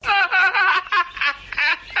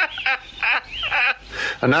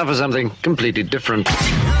And now for something completely different.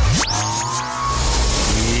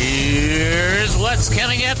 Here's what's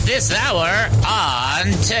coming up this hour on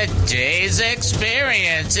Today's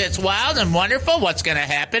Experience. It's wild and wonderful. What's going to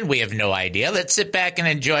happen? We have no idea. Let's sit back and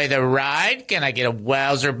enjoy the ride. Can I get a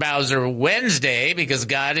Wowzer Bowser Wednesday? Because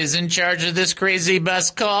God is in charge of this crazy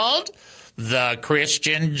bus called The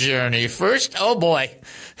Christian Journey. First, oh boy,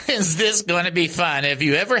 is this going to be fun. Have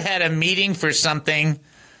you ever had a meeting for something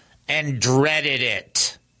and dreaded it?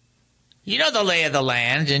 You know the lay of the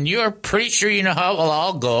land, and you're pretty sure you know how it will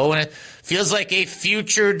all go, and it feels like a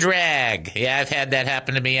future drag. Yeah, I've had that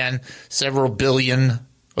happen to me on several billion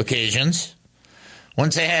occasions.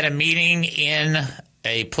 Once I had a meeting in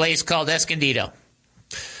a place called Escondido.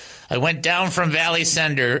 I went down from Valley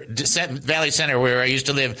Center, where I used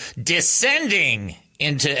to live, descending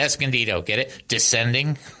into Escondido. Get it?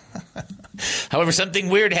 Descending. However, something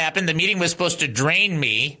weird happened. The meeting was supposed to drain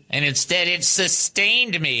me, and instead it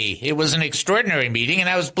sustained me. It was an extraordinary meeting, and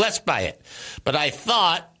I was blessed by it. But I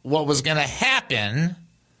thought what was going to happen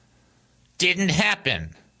didn't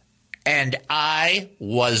happen, and I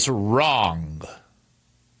was wrong.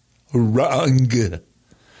 Wrong.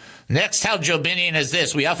 Next, how Jobinian is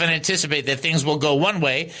this. We often anticipate that things will go one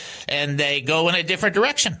way, and they go in a different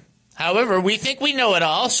direction. However, we think we know it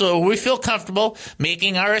all, so we feel comfortable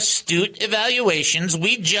making our astute evaluations.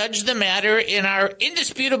 We judge the matter in our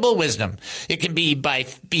indisputable wisdom. It can be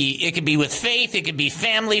with faith, it can be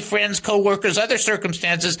family, friends, co-workers, other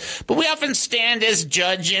circumstances, but we often stand as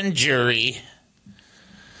judge and jury.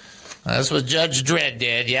 That's what Judge Dredd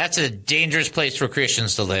did. Yeah, it's a dangerous place for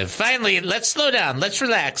Christians to live. Finally, let's slow down. Let's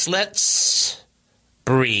relax. Let's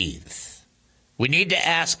breathe. We need to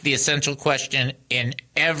ask the essential question in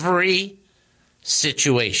every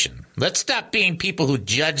situation. Let's stop being people who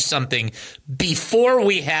judge something before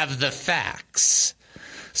we have the facts.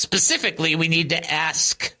 Specifically, we need to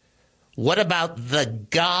ask, what about the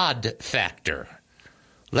God factor?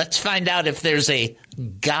 Let's find out if there's a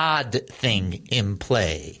God thing in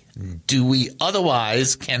play. Do we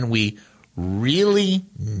otherwise, can we really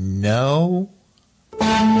know?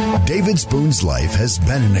 David Spoon's life has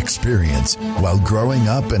been an experience. While growing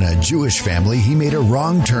up in a Jewish family, he made a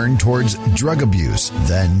wrong turn towards drug abuse.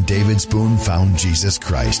 Then David Spoon found Jesus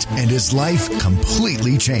Christ, and his life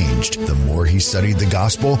completely changed. The more he studied the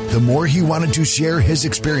gospel, the more he wanted to share his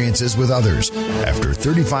experiences with others. After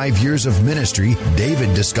 35 years of ministry,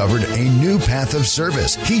 David discovered a new path of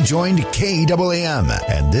service. He joined KAAM,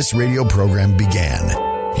 and this radio program began.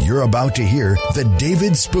 You're about to hear the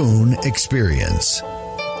David Spoon Experience.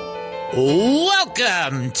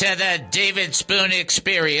 Welcome to the David Spoon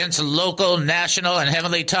Experience, local, national, and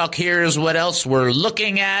heavenly talk. Here's what else we're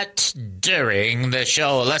looking at during the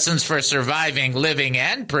show. Lessons for surviving, living,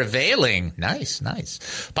 and prevailing. Nice, nice.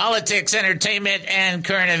 Politics, entertainment, and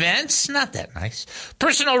current events. Not that nice.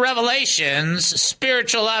 Personal revelations,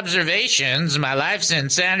 spiritual observations, my life's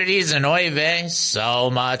insanities, and oy vey, so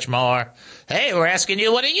much more. Hey, we're asking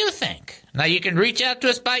you, what do you think? Now, you can reach out to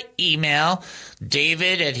us by email,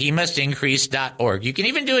 david@hemustincrease.org. You can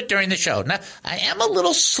even do it during the show. Now, I am a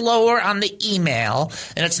little slower on the email,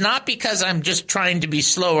 and it's not because I'm just trying to be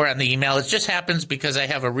slower on the email. It just happens because I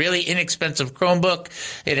have a really inexpensive Chromebook,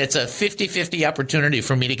 and it's a 50-50 opportunity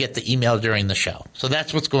for me to get the email during the show. So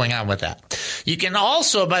that's what's going on with that. You can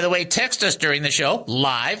also, by the way, text us during the show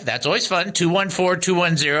live. That's always fun.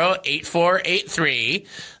 214-210-8483.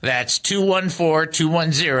 That's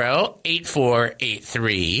 214-210-8483.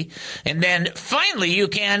 And then finally, you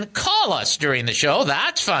can call us during the show.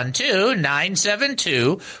 That's fun too.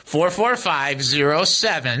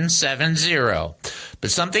 972-445-0770. But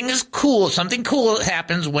something is cool. Something cool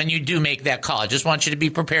happens when you do make that call. I just want you to be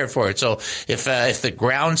prepared for it. So if the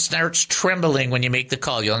ground starts trembling when you make the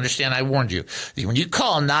call, you'll understand I warned you. When you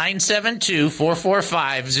call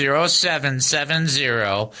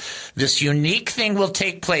 972-445-0770, this unique thing will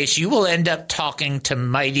take place. You will end up talking to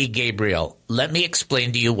Mighty Gabriel. Let me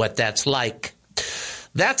explain to you what that's like.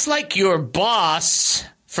 That's like your boss,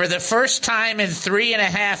 for the first time in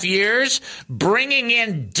 3.5 years, bringing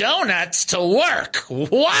in donuts to work.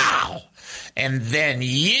 Wow! And then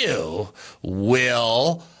you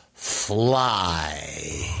will fly.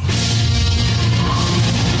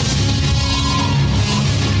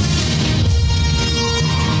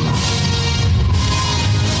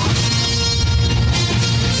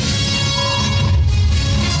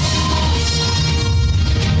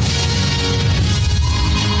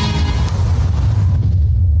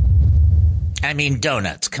 I mean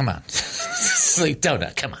donuts, come on. It's like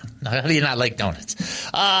donut. Come on. How do you not like donuts?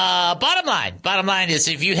 Bottom line is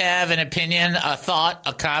if you have an opinion, a thought,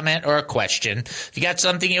 a comment, or a question, if you got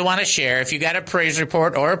something you want to share, if you got a praise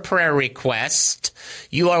report or a prayer request,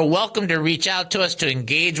 you are welcome to reach out to us to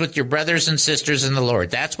engage with your brothers and sisters in the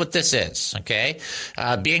Lord. That's what this is, okay?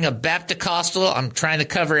 Being a Baptist-costal, I'm trying to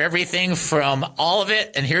cover everything from all of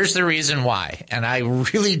it, and here's the reason why. And I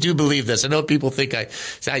really do believe this. I know people think I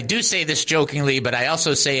do say this jokingly, but I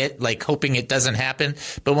also say it like hoping it doesn't happen.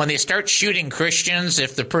 But when they start shooting Christians,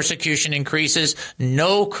 if the persecution increases,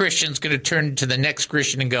 no Christian's going to turn to the next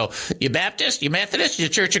Christian and go, you Baptist, you Methodist, you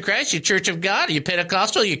Church of Christ, you Church of God, you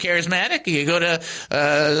Pentecostal, you Charismatic, you go to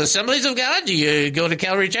Assemblies of God, you go to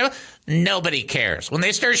Calvary Chapel. Nobody cares. When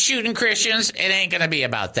they start shooting Christians, it ain't going to be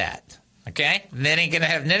about that. Okay? That ain't going to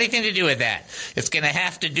have anything to do with that. It's going to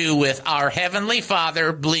have to do with our Heavenly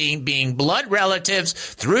Father being blood relatives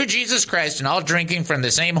through Jesus Christ and all drinking from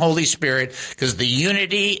the same Holy Spirit, because the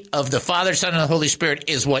unity of the Father, Son, and the Holy Spirit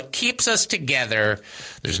is what keeps us together.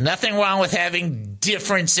 There's nothing wrong with having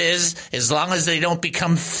differences as long as they don't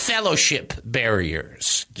become fellowship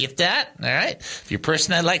barriers. Get that? All right? If you're a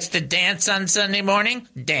person that likes to dance on Sunday morning,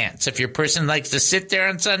 dance. If you're a person that likes to sit there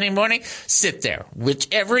on Sunday morning, sit there.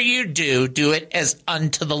 Whichever you do it as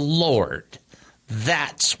unto the Lord.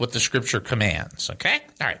 That's what the Scripture commands, okay?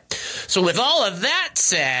 All right. So with all of that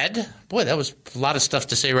said, boy, that was a lot of stuff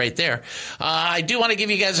to say right there. I do want to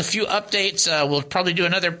give you guys a few updates. We'll probably do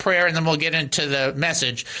another prayer, and then we'll get into the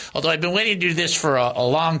message. Although I've been waiting to do this for a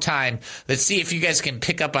long time. Let's see if you guys can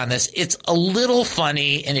pick up on this. It's a little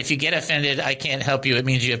funny, and if you get offended, I can't help you. It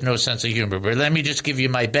means you have no sense of humor. But let me just give you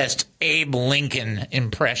my best Abe Lincoln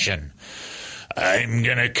impression. I'm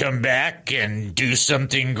going to come back and do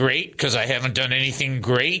something great because I haven't done anything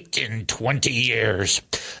great in 20 years.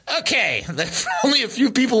 Okay, only a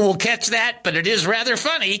few people will catch that, but it is rather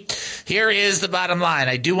funny. Here is the bottom line.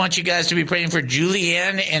 I do want you guys to be praying for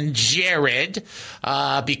Julianne and Jared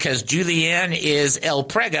because Julianne is El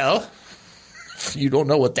Prego. If you don't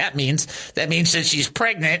know what that means that she's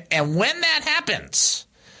pregnant, and when that happens,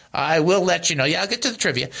 I will let you know. Yeah, I'll get to the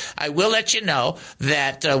trivia. I will let you know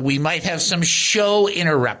that we might have some show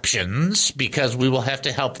interruptions because we will have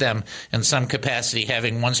to help them in some capacity,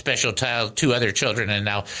 having one special child, two other children, and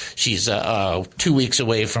now she's 2 weeks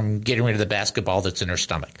away from getting rid of the basketball that's in her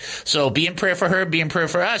stomach. So be in prayer for her, be in prayer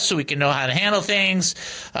for us so we can know how to handle things.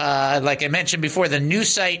 Like I mentioned before, the new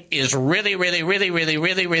site is really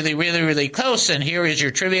close, and here is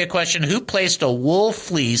your trivia question. Who placed a wool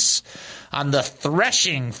fleece on the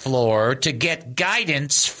threshing floor to get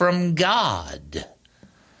guidance from God?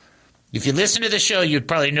 If you listen to the show, you'd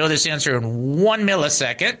probably know this answer in 1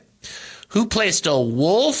 millisecond. Who placed a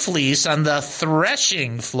wool fleece on the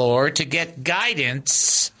threshing floor to get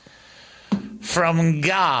guidance from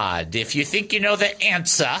God? If you think you know the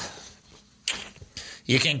answer,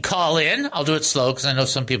 you can call in. I'll do it slow because I know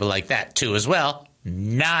some people like that too as well.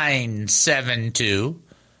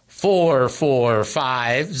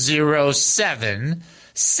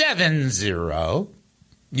 972-445-0770.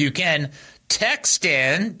 You can text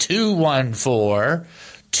in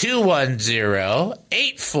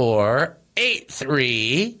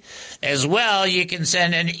 214-210-8483. As well, you can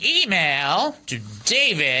send an email to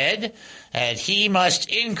David at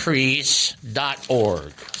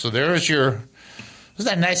hemustincrease.org. So there's your... Wasn't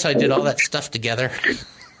that nice how I did all that stuff together?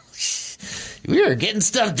 We are getting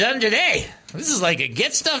stuff done today. This is like a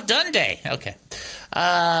get stuff done day. Okay.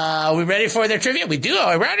 Are we ready for their trivia? We do.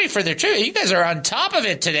 Are we ready for their trivia? You guys are on top of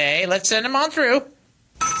it today. Let's send them on through.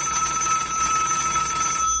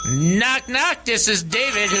 Knock, knock. This is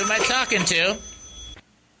David. Who am I talking to?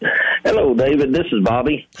 Hello, David. This is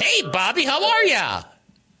Bobby. Hey, Bobby. How are ya?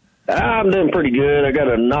 I'm doing pretty good. I got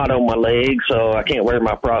a knot on my leg, so I can't wear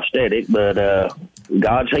my prosthetic, but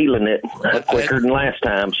God's healing it quicker than last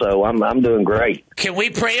time, so I'm doing great. Can we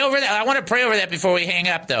pray over that? I want to pray over that before we hang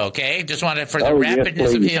up, though, okay? Just wanted for the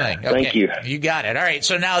rapidness of healing. Okay. Thank you. You got it. All right,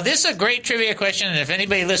 so now this is a great trivia question, and if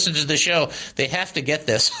anybody listens to the show, they have to get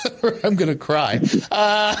this. I'm going to cry.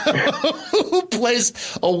 Who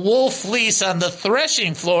placed a wool fleece on the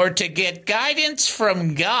threshing floor to get guidance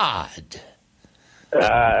from God?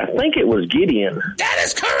 I think it was Gideon. That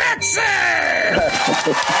is correct, sir!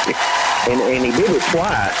 and he did it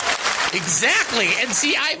twice. Exactly. And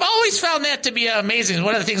see, I've always found that to be amazing. It's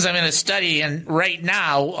one of the things I'm going to study right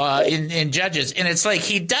now in Judges. And it's like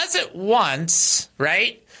he does it once,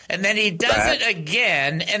 right? and then he does it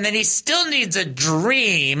again, and then he still needs a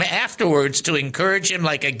dream afterwards to encourage him,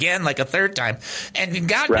 like again, like a third time. And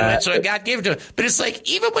God knew it, so God gave it to him. But it's like,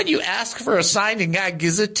 even when you ask for a sign and God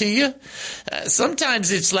gives it to you,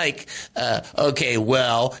 sometimes it's like, okay,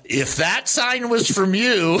 well, if that sign was from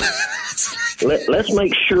you. Let's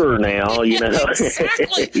make sure now, you know.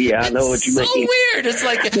 Exactly. Yeah, I know what you mean. It's so weird. It's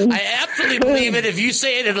like, I absolutely believe it. If you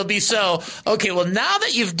say it, it'll be so. Okay, well, now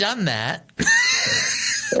that you've done that,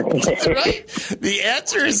 right? The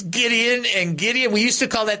answer is Gideon, and Gideon, we used to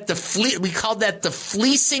call that we called that the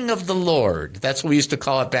fleecing of the Lord. That's what we used to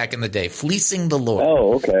call it back in the day, fleecing the Lord.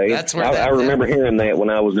 Oh, okay. That's where I remember hearing that when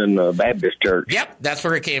I was in the Baptist church. Yep, that's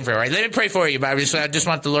where it came from. All right, let me pray for you, Bobby. So I just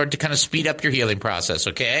want the Lord to kind of speed up your healing process,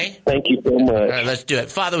 okay? Thank you so much. All right, let's do it.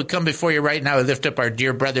 Father, we come before you right now. We lift up our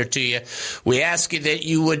dear brother to you. We ask you that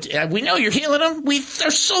you would, we know you're healing him. We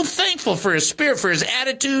are so thankful for his spirit, for his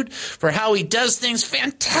attitude, for how he does things.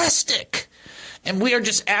 Fantastic. And we are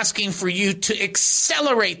just asking for you to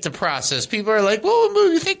accelerate the process. People are like, well,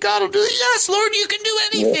 you think God will do it? Yes, Lord, you can do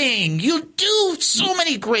anything. Yeah. You do so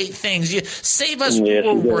many great things. You save us when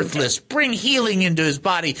we're worthless. Bring healing into his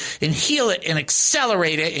body and heal it and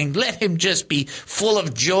accelerate it and let him just be full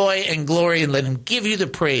of joy and glory and let him give you the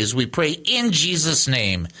praise. We pray in Jesus'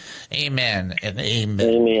 name. Amen and amen.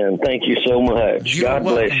 Amen. Thank you so much. God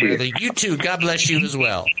bless you. Brother. You too. God bless you as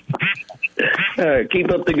well. Keep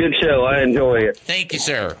up the good show. I enjoy it. Thank you,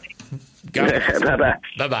 sir. Bye-bye.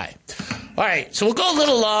 Bye-bye. All right, so we'll go a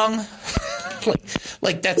little long.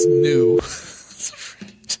 like that's new.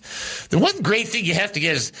 The one great thing you have to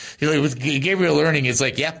get is, with Gabriel Learning, it's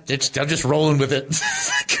like, I'm just rolling with it.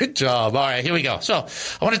 Good job. All right, here we go. So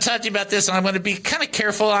I want to talk to you about this, and I'm going to be kind of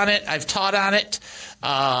careful on it. I've taught on it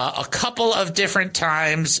a couple of different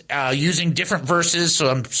times using different verses, so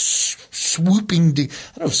I'm swooping. I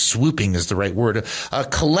don't know if swooping is the right word.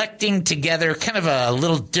 Collecting together, kind of a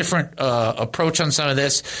little different approach on some of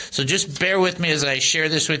this. So just bear with me as I share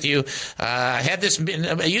this with you. I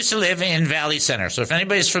used to live in Valley Center. So if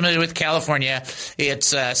anybody's familiar with California,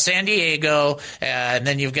 it's San Diego, and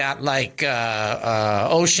then you've got like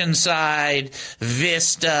Oceanside,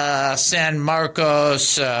 Vista, San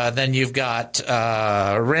Marcos, then you've got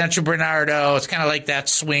Rancho Bernardo. It's kind of like that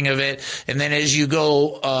swing of it. And then as you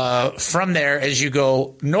go from there, as you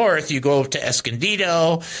go north, you go to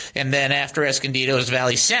Escondido, and then after Escondido is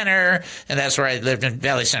Valley Center, and that's where I lived, in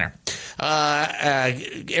Valley Center.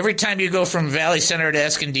 Every time you go from Valley Center to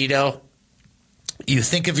Escondido, you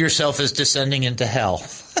think of yourself as descending into hell.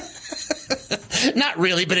 Not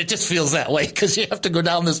really, but it just feels that way because you have to go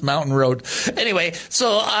down this mountain road. Anyway,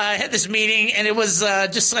 so I had this meeting, and it was I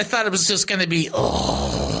thought it was just going to be,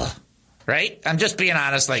 right? I'm just being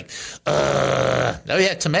honest, oh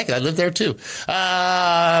yeah, Temecula, I lived there too.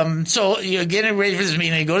 So you're getting ready for this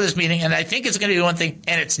meeting, you go to this meeting, and I think it's going to be one thing,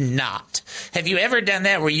 and it's not. Have you ever done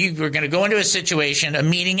that where you were going to go into a situation, a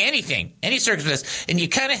meeting, anything, any circumstance, and you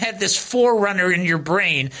kind of had this forerunner in your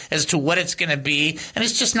brain as to what it's going to be, and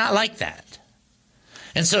it's just not like that.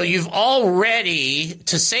 And so you've already,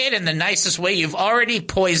 to say it in the nicest way, you've already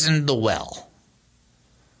poisoned the well.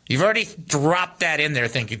 You've already dropped that in there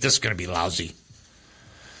thinking this is going to be lousy.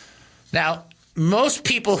 Now, most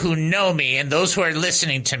people who know me and those who are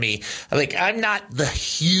listening to me, I'm not the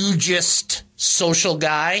hugest social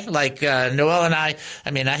guy. Like Noel and I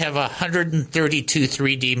have 132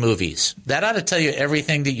 3D movies. That ought to tell you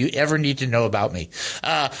everything that you ever need to know about me.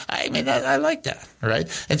 I like that,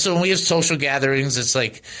 right? And so when we have social gatherings, it's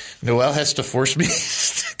like Noel has to force me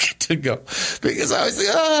to go because I was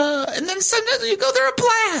like, and then sometimes you go, they're a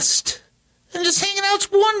blast. And just hanging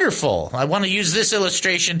out's wonderful. I want to use this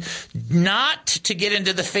illustration not to get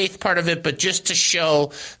into the faith part of it, but just to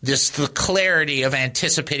show the clarity of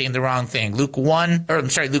anticipating the wrong thing. Luke 5,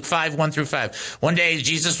 1-5. One day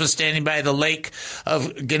Jesus was standing by the lake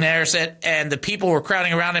of Gennesaret, and the people were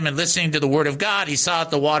crowding around him and listening to the word of God. He saw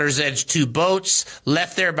at the water's edge 2 boats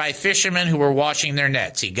left there by fishermen who were washing their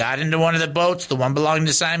nets. He got into one of the boats, the one belonging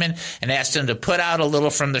to Simon, and asked him to put out a little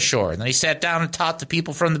from the shore. And then he sat down and taught the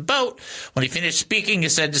people from the boat. When he finished speaking, he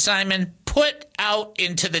said to Simon, "Put out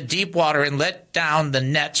into the deep water and let down the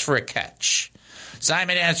nets for a catch."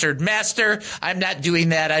 Simon answered, "Master, I'm not doing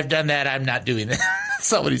that. I've done that. I'm not doing that."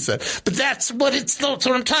 That's not what he said. But that's what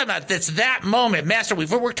I'm talking about. That's that moment. Master,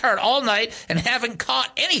 we've worked hard all night and haven't caught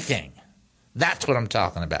anything. That's what I'm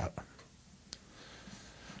talking about.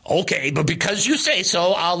 Okay, but because you say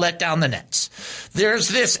so, I'll let down the nets. There's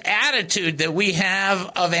this attitude that we have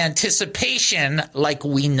of anticipation like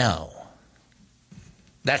we know.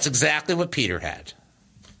 That's exactly what Peter had.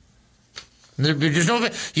 There's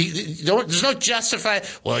no justify.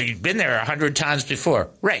 Well, you've been there 100 times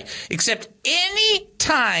before. Right. Except any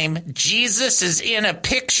time Jesus is in a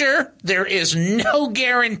picture, there is no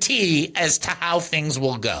guarantee as to how things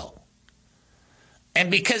will go.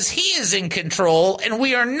 And because he is in control and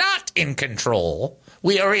we are not in control,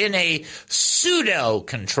 we are in a pseudo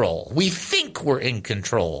control. We think we're in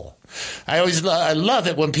control. I love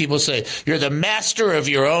it when people say, you're the master of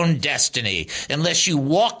your own destiny, unless you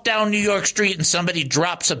walk down New York Street and somebody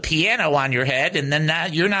drops a piano on your head, and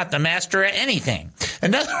then you're not the master of anything.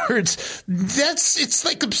 In other words, it's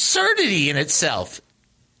like absurdity in itself.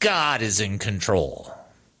 God is in control.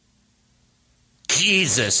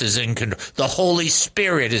 Jesus is in control. The Holy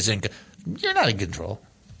Spirit is in control. You're not in control.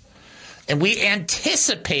 And we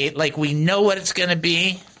anticipate like we know what it's going to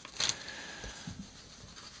be.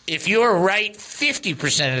 If you're right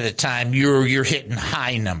 50% of the time, you're hitting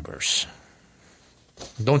high numbers.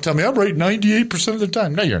 Don't tell me I'm right 98% of the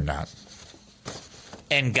time. No, you're not.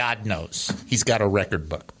 And God knows. He's got a record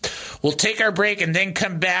book. We'll take our break and then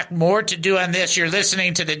come back. More to do on this. You're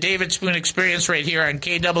listening to the David Spoon Experience right here on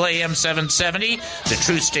KAAM 770, the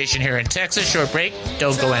truth station here in Texas. Short break.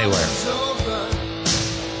 Don't go anywhere.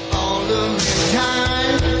 All of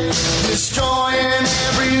mankind, destroying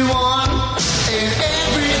everyone and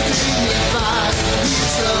everything we find.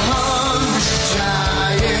 He's a hungry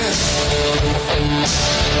giant.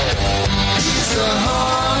 He's a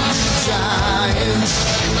hungry giant.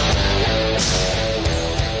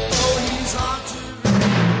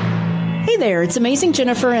 Hey there, it's Amazing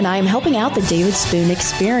Jennifer, and I'm helping out the David Spoon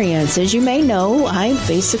Experience. As you may know, I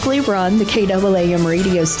basically run the KAAM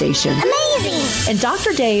radio station. Amazing! And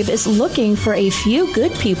Dr. Dave is looking for a few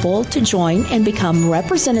good people to join and become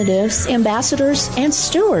representatives, ambassadors, and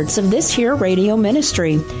stewards of this here radio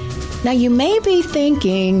ministry. Now, you may be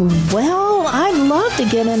thinking, well, I'd love to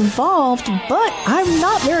get involved, but I'm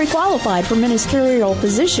not very qualified for ministerial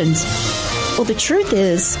positions. Well, the truth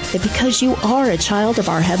is that because you are a child of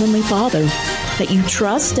our Heavenly Father, that you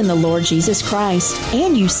trust in the Lord Jesus Christ,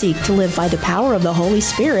 and you seek to live by the power of the Holy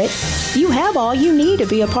Spirit, you have all you need to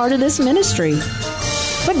be a part of this ministry.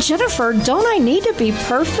 But Jennifer, don't I need to be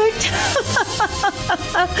perfect?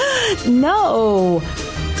 No.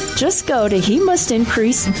 Just go to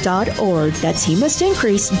hemustincrease.org. That's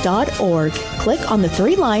hemustincrease.org. Click on the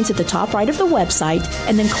 3 lines at the top right of the website,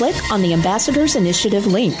 and then click on the Ambassadors Initiative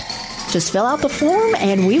link. Just fill out the form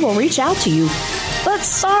and we will reach out to you. But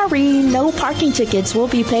sorry, no parking tickets will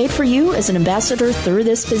be paid for you as an ambassador through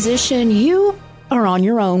this position. You are on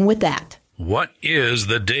your own with that. What is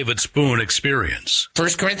the David Spoon Experience? 1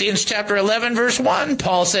 Corinthians chapter 11, verse 1,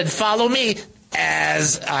 Paul said, follow me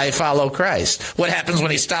as I follow Christ. What happens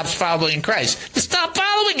when he stops following Christ? You stop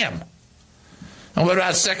following him. And what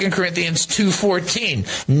about 2 Corinthians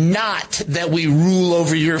 2:14? Not that we rule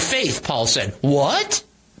over your faith, Paul said. What?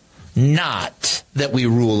 Not that we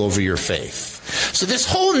rule over your faith. So this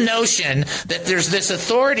whole notion that there's this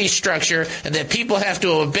authority structure and that people have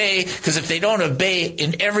to obey, because if they don't obey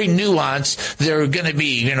in every nuance, they're going to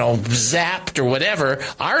be, zapped or whatever.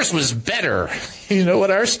 Ours was better. You know what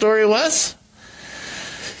our story was?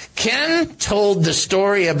 Ken told the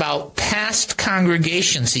story about past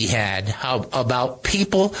congregations he had, about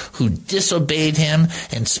people who disobeyed him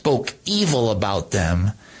and spoke evil about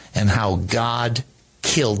them, and how God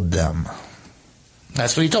killed them.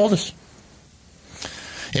 That's what he told us.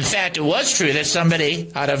 In fact, it was true that somebody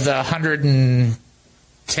out of the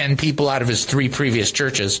 110 people out of his 3 previous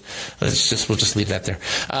churches, we'll just leave that there.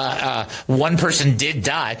 One person did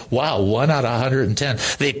die. Wow, 1 out of 110.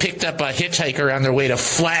 They picked up a hitchhiker on their way to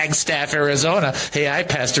Flagstaff, Arizona. Hey, I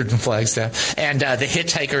pastored in Flagstaff. And the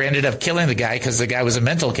hitchhiker ended up killing the guy because the guy was a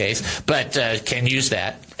mental case. But Ken used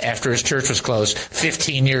that after his church was closed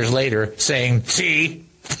 15 years later, saying, see?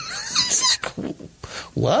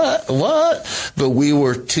 What? But we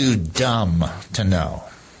were too dumb to know.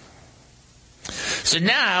 So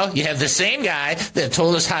now you have the same guy that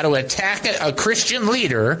told us how to attack a Christian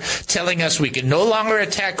leader, telling us we can no longer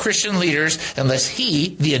attack Christian leaders unless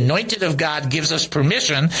he, the anointed of God, gives us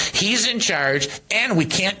permission. He's in charge, and we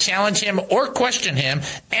can't challenge him or question him.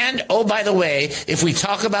 And, oh, by the way, if we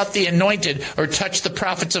talk about the anointed or touch the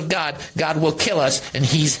prophets of God, God will kill us, and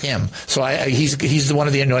he's him. So he's the one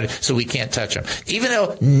of the anointed, so we can't touch him. Even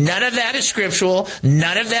though none of that is scriptural,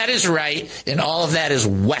 none of that is right, and all of that is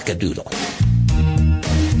wackadoodle.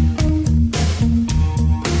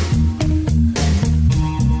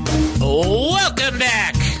 Welcome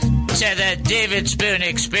back. to the David Spoon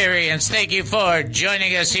Experience. Thank you for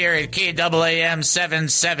joining us here at KAAM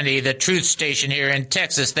 770, the truth station here in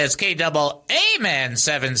Texas. That's KAAM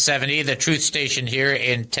 770, the truth station here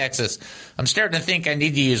in Texas. I'm starting to think I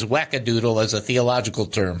need to use wackadoodle as a theological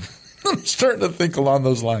term. I'm starting to think along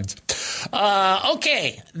those lines.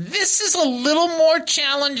 Okay, this is a little more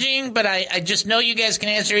challenging, but I just know you guys can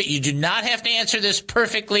answer it. You do not have to answer this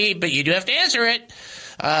perfectly, but you do have to answer it.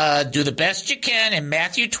 Do the best you can. In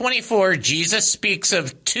Matthew 24, Jesus speaks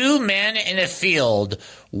of two men in a field.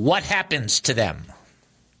 What happens to them?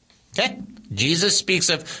 Okay? Jesus speaks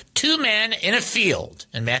of two men in a field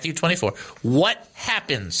in Matthew 24. What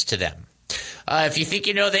happens to them? If you think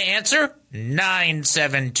you know the answer,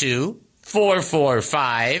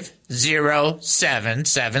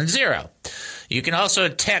 972-445-0770. You can also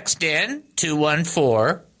text in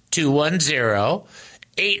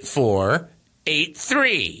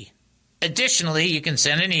 214-210-8483. Additionally, you can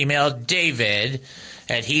send an email,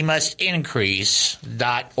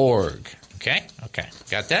 david@hemustincrease.org. Okay? Okay.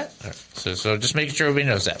 Got that? All right. So just making sure everybody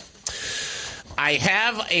knows that. I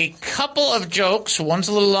have a couple of jokes. One's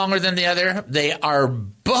a little longer than the other. They are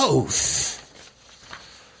both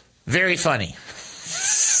very funny.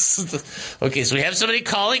 Okay, so we have somebody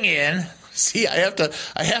calling in. See, I have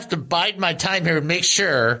to bide my time here and make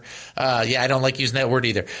sure. I don't like using that word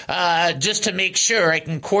either. Just to make sure I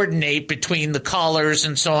can coordinate between the callers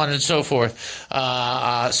and so on and so forth.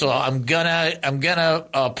 So I'm gonna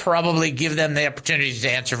probably give them the opportunity to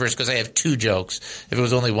answer first because I have two jokes. If it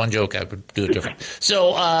was only one joke, I would do it different.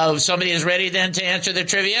 So if somebody is ready then to answer the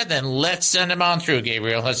trivia, then let's send them on through,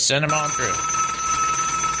 Gabriel. Let's send them on through.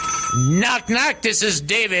 Knock, knock. This is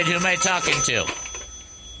David. Who am I talking to?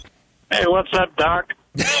 Hey, what's up, Doc?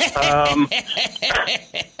 This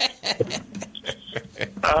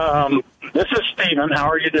is Steven. How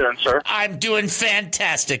are you doing, sir? I'm doing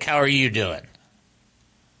fantastic. How are you doing?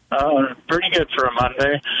 Pretty good for a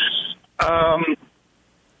Monday. I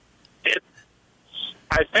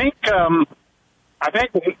think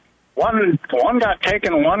one got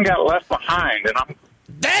taken and one got left behind, and I'm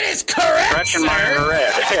that is correct, scratching my head on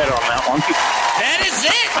that one. That is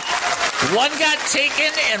it. One got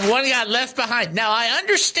taken and one got left behind. Now, I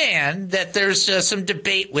understand that there's some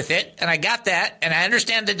debate with it, and I got that, and I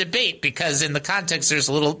understand the debate because in the context there's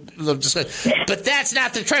a little discussion. But that's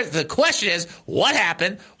not the truth. The question is, what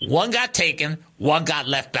happened? One got taken, one got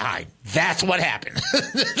left behind. That's what happened.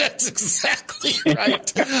 That's exactly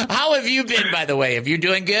right. How have you been, by the way? Are you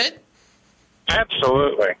doing good?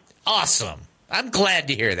 Absolutely. Awesome. I'm glad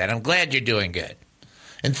to hear that. I'm glad you're doing good.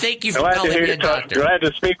 And thank you for calling me a doctor. Glad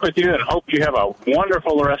to speak with you and hope you have a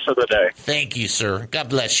wonderful rest of the day. Thank you, sir. God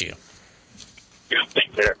bless you. Yeah,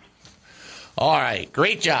 take care. All right.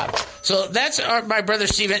 Great job. So that's my brother,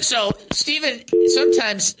 Stephen. So, Stephen,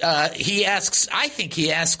 sometimes he asks, I think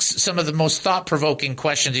he asks some of the most thought-provoking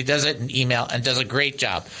questions. He does it in email and does a great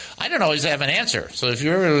job. I don't always have an answer. So if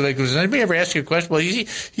you're ever like, does anybody ever ask you a question? Well,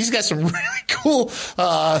 he's got some really cool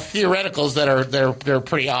theoreticals that are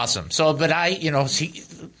pretty awesome. So, but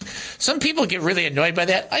some people get really annoyed by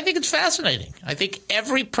that. I think it's fascinating. I think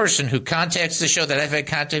every person who contacts the show that I've had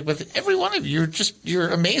contact with, every one of you, you're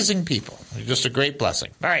amazing people. You're just a great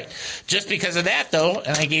blessing. All right. Just because of that, though,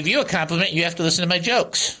 and I gave you a compliment, you have to listen to my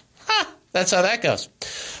jokes. That's how that goes.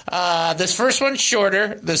 This first one's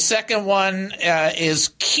shorter. The second one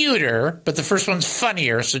is cuter, but the first one's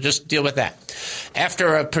funnier, so just deal with that.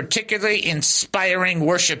 After a particularly inspiring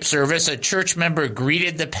worship service, a church member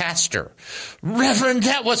greeted the pastor. "Reverend,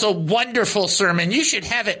 that was a wonderful sermon. You should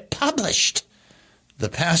have it published." The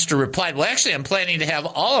pastor replied, "Well, actually, I'm planning to have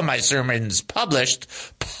all of my sermons published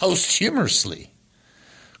posthumously."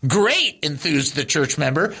 "Great," enthused the church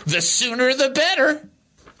member. "The sooner the better."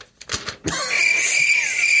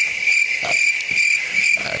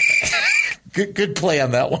 Good play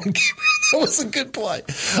on that one. That was a good play.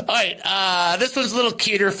 All right, this one's a little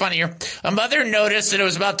cuter, funnier. A mother noticed that it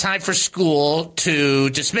was about time for school to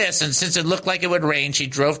dismiss, and since it looked like it would rain, she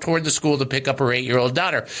drove toward the school to pick up her 8-year-old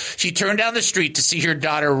daughter. She turned down the street to see her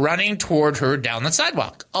daughter running toward her down the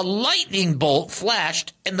sidewalk. A lightning bolt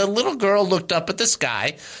flashed, and the little girl looked up at the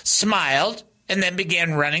sky, smiled, and then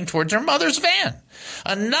began running towards her mother's van.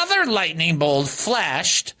 Another lightning bolt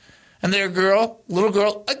flashed, and the little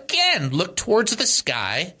girl again looked towards the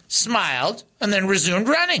sky, smiled, and then resumed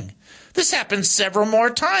running. This happened several more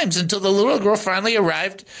times until the little girl finally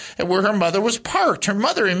arrived at where her mother was parked. Her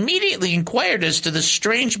mother immediately inquired as to the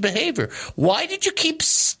strange behavior. "Why did you keep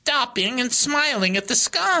stopping and smiling at the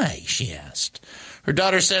sky?" she asked. Her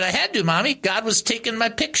daughter said, "I had to, Mommy. God was taking my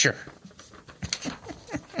picture."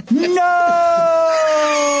 No!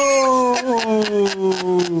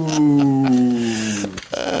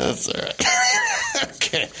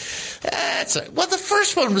 That's it. Well, the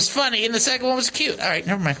first one was funny and the second one was cute. All right,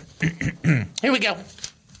 never mind. Here we go. All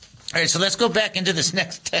right, so let's go back into this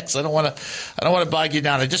next text. I don't want to bog you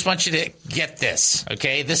down. I just want you to get this.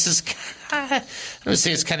 Okay, this is. I would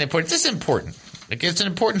say it's kind of important. This is important. It's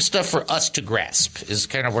important stuff for us to grasp. Is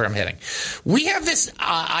kind of where I'm heading. We have this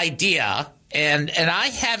idea. And I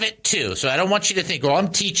have it too, so I don't want you to think, well, I'm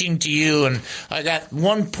teaching to you, and I got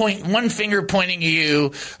one finger pointing at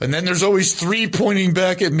you, and then there's always three pointing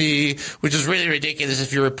back at me, which is really ridiculous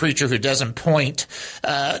if you're a preacher who doesn't point.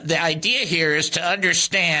 The idea here is to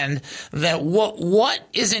understand that what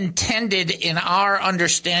is intended in our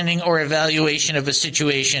understanding or evaluation of a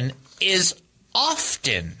situation is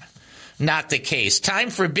often not the case.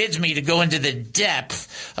 Time forbids me to go into the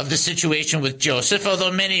depth of the situation with Joseph,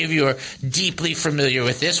 although many of you are deeply familiar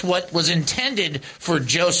with this. What was intended for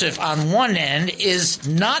Joseph on one end is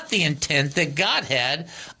not the intent that God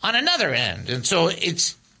had on another end. And so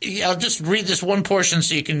I'll just read this one portion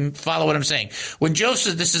so you can follow what I'm saying. When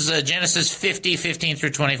Joseph, this is Genesis 50, 15 through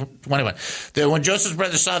 21. When Joseph's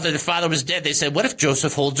brothers saw that their father was dead, they said, what if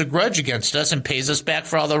Joseph holds a grudge against us and pays us back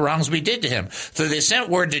for all the wrongs we did to him? So they sent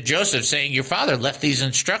word to Joseph saying, your father left these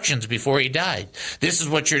instructions before he died. This is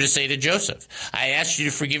what you're to say to Joseph. I asked you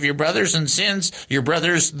to forgive your brothers and sins,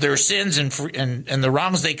 their sins and the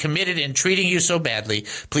wrongs they committed in treating you so badly.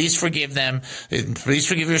 Please forgive them. Please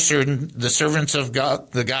forgive the servants of God,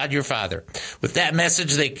 God your father. With that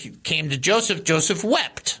message, they came to Joseph. Joseph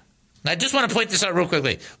wept. Now, I just want to point this out real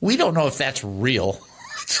quickly. We don't know if that's real.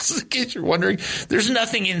 Just in case you're wondering, there's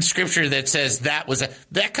nothing in Scripture that says that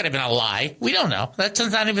could have been a lie. We don't know. That's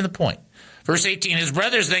not even the point. Verse 18, his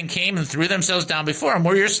brothers then came and threw themselves down before him.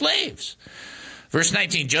 We're your slaves. Verse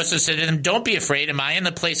 19, Joseph said to them, don't be afraid. Am I in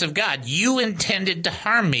the place of God? You intended to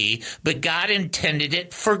harm me, but God intended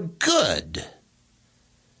it for good,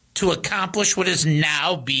 to accomplish what is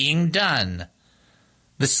now being done,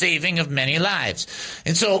 the saving of many lives.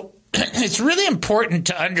 And so it's really important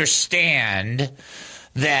to understand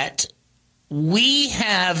that we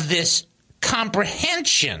have this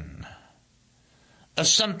comprehension of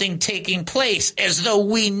something taking place as though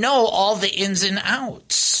we know all the ins and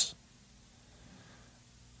outs.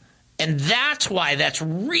 And that's why that's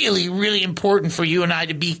really, really important for you and I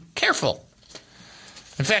to be careful.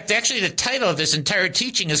 In fact, actually, the title of this entire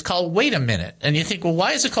teaching is called Wait a Minute. And you think, well,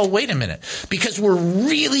 why is it called Wait a Minute? Because we're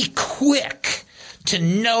really quick to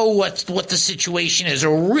know what the situation is,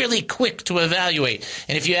 or really quick to evaluate.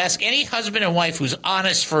 And if you ask any husband and wife who's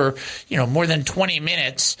honest for, more than 20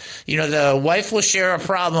 minutes, the wife will share a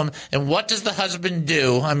problem. And what does the husband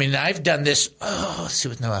do? I mean, I've done this,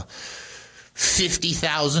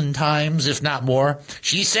 50,000 times, if not more.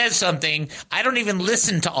 She says something. I don't even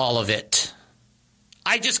listen to all of it.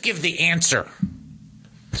 I just give the answer.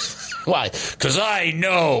 Why? Because I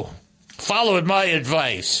know. Followed my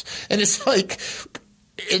advice. And it's like,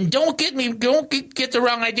 and don't get the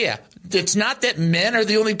wrong idea. It's not that men are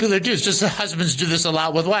the only people that do it. It's just that husbands do this a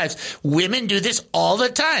lot with wives. Women do this all the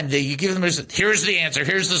time. You give them, here's the answer.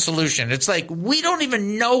 Here's the solution. It's like, we don't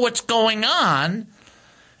even know what's going on,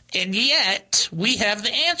 and yet we have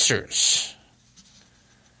the answers.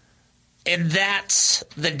 And that's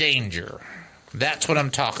the danger. That's what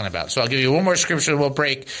I'm talking about. So I'll give you one more scripture, we'll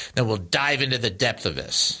break, then we'll dive into the depth of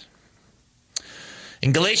this.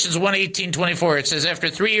 In Galatians 1:18-24, it says, after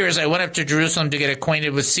 3 years I went up to Jerusalem to get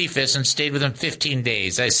acquainted with Cephas and stayed with him 15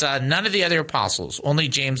 days. I saw none of the other apostles, only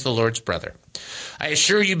James, the Lord's brother. I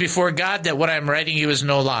assure you before God that what I am writing you is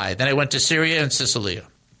no lie. Then I went to Syria and Sicily.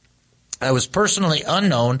 I was personally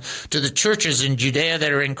unknown to the churches in Judea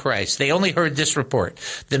that are in Christ. They only heard this report.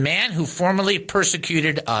 The man who formerly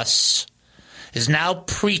persecuted us is now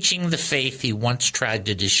preaching the faith he once tried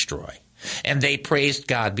to destroy. And they praised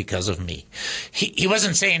God because of me. He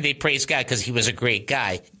wasn't saying they praised God because he was a great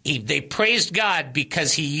guy. They praised God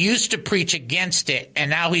because he used to preach against it,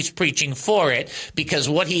 and now he's preaching for it, because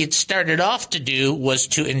what he had started off to do was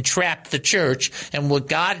to entrap the church, and what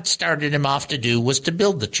God started him off to do was to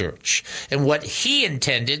build the church. And what he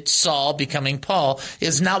intended, Saul becoming Paul,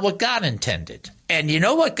 is not what God intended. And you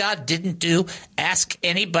know what God didn't do? Ask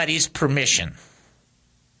anybody's permission.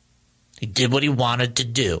 He did what he wanted to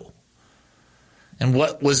do. And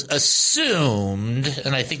what was assumed,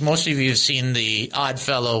 and I think most of you have seen the Odd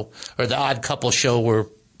Fellow or the Odd Couple show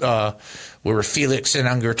where Felix and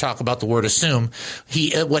Unger talk about the word assume,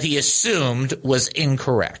 what he assumed was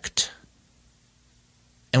incorrect.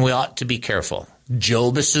 And we ought to be careful.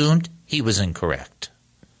 Job assumed he was incorrect.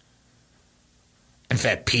 In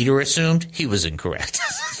fact, Peter assumed he was incorrect.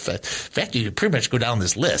 In fact, you could pretty much go down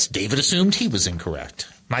this list. David assumed he was incorrect.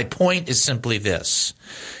 My point is simply this.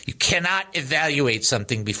 You cannot evaluate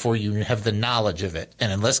something before you have the knowledge of it. And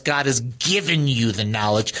unless God has given you the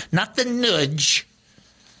knowledge, not the nudge,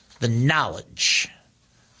 the knowledge,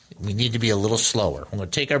 we need to be a little slower. We're going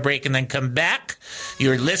to take our break and then come back.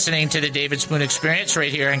 You're listening to the David Spoon Experience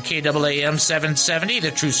right here on KAAM 770,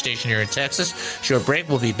 the truth station here in Texas. Short break.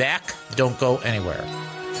 We'll be back. Don't go anywhere.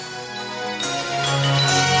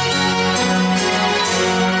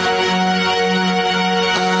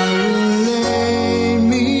 Lay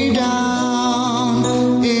me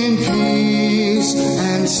down in peace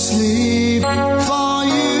and sleep, for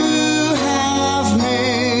you have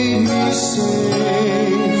made me safe.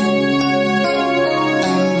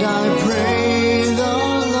 And I pray the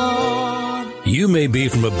Lord. You may be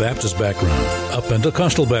from a Baptist background, a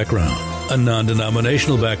Pentecostal background, a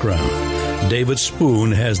non-denominational background. David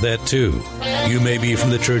Spoon has that too. You may be from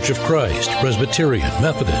the Church of Christ, Presbyterian,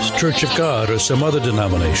 Methodist, Church of God, or some other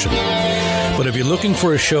denomination. But if you're looking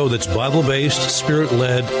for a show that's Bible-based,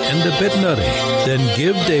 Spirit-led, and a bit nutty, then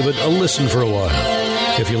give David a listen for a while.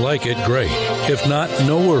 If you like it, great. If not,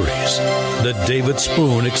 no worries. The David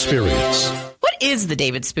Spoon Experience. What is the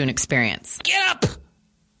David Spoon Experience? Get up!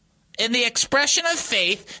 In the expression of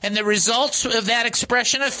faith and the results of that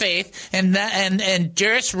expression of faith and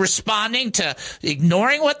just responding to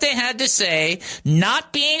ignoring what they had to say,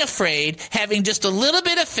 not being afraid, having just a little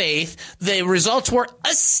bit of faith, the results were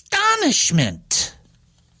astonishment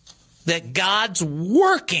that God's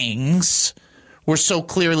workings were so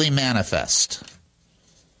clearly manifest.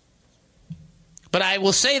 But I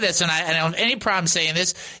will say this, and I don't have any problem saying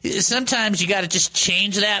this, sometimes you got to just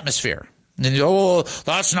change the atmosphere. And you go, oh,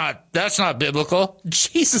 that's not biblical.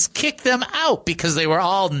 Jesus kicked them out because they were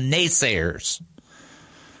all naysayers.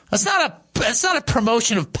 That's not a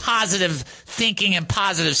promotion of positive thinking and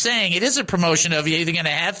positive saying. It is a promotion of you're either going to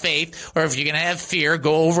have faith or if you're going to have fear,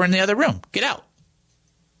 go over in the other room. Get out.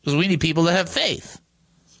 Because we need people to have faith.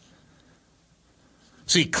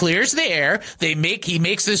 So he clears the air. He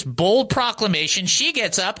makes this bold proclamation. She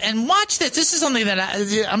gets up and watch this. This is something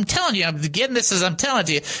that I'm telling you. I'm getting this as I'm telling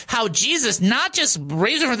you how Jesus not just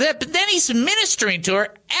raised her from the dead, but then he's ministering to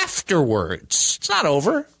her afterwards. It's not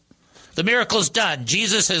over. The miracle's done.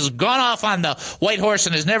 Jesus has gone off on the white horse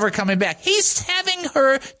and is never coming back. He's having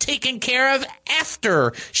her taken care of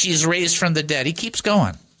after she's raised from the dead. He keeps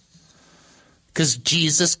going because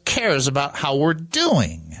Jesus cares about how we're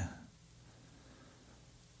doing.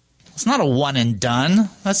 It's not a one and done.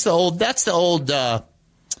 That's the old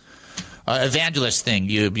evangelist thing.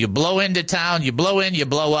 You blow into town, you blow in, you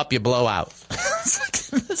blow up, you blow out.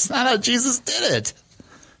 That's not how Jesus did it.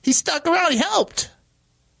 He stuck around. He helped.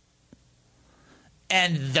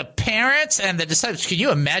 And the parents and the disciples, can you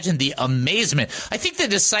imagine the amazement? I think the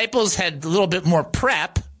disciples had a little bit more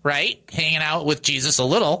prep, right? Hanging out with Jesus a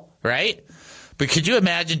little, right? But could you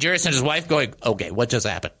imagine Jairus and his wife going, okay, what just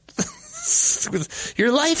happened?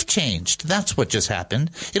 Your life changed. That's what just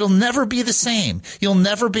happened. It'll never be the same. You'll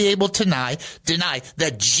never be able to deny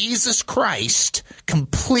that Jesus Christ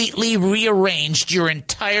completely rearranged your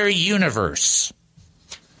entire universe.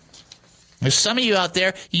 There's some of you out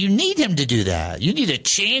there, you need him to do that. You need to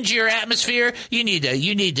change your atmosphere. You need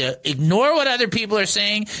to ignore what other people are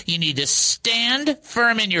saying. You need to stand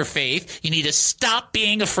firm in your faith. You need to stop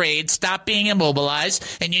being afraid, stop being immobilized,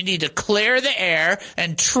 and you need to clear the air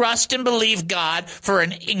and trust and believe God for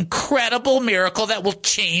an incredible miracle that will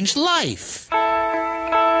change life.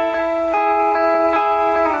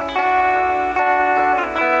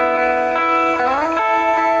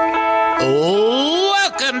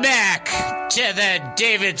 Welcome back to the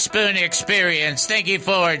David Spoon Experience. Thank you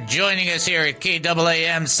for joining us here at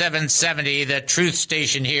KAAM 770, the truth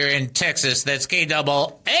station here in Texas. That's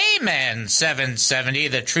KAAM 770,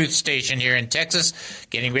 the truth station here in Texas.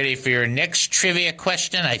 Getting ready for your next trivia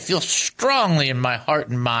question. I feel strongly in my heart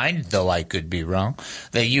and mind, though I could be wrong,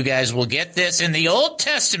 that you guys will get this. In the Old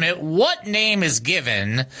Testament, what name is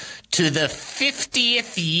given to the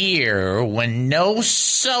 50th year when no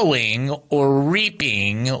sowing or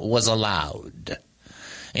reaping was allowed?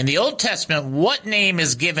 In the Old Testament, what name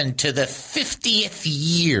is given to the 50th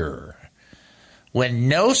year when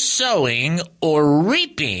no sowing or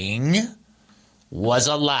reaping was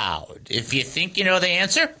allowed? If you think you know the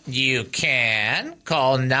answer, you can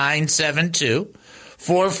call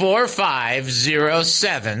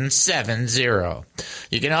 972-445-0770.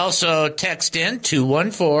 You can also text in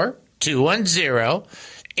 214-210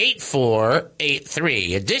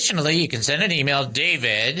 8483. Additionally, you can send an email,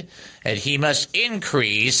 David at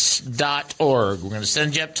hemustincrease.org. We're going to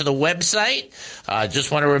send you up to the website.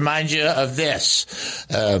 Just want to remind you of this.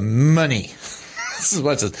 Money. This is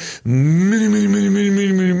what's this. Many.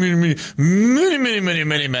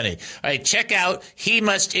 All right, check out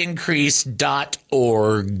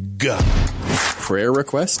hemustincrease.org. Prayer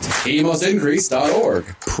request?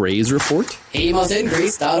 hemustincrease.org. Praise report?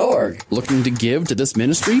 hemustincrease.org. Looking to give to this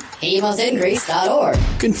ministry? hemustincrease.org.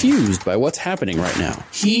 Confused by what's happening right now?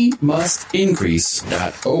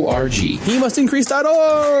 hemustincrease.org.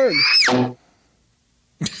 hemustincrease.org.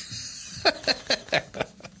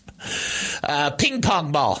 Ping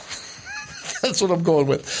pong ball. That's what I'm going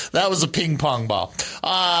with. That was a ping pong ball.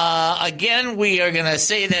 Again, we are going to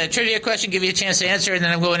say the trivia question, give you a chance to answer, and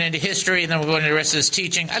then I'm going into history, and then we're going into the rest of this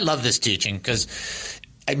teaching. I love this teaching because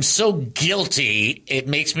I'm so guilty, it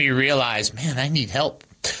makes me realize, man, I need help.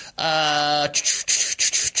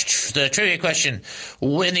 The trivia question: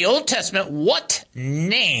 in the Old Testament, what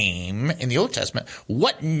name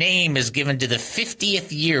is given to the 50th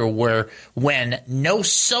year when no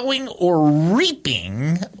sowing or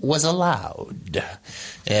reaping was allowed?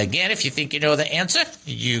 Again, if you think you know the answer,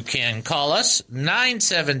 you can call us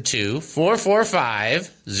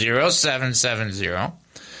 972-445-0770.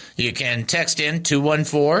 You can text in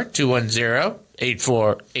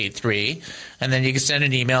 214-210-8483, and then you can send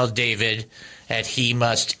an email, David at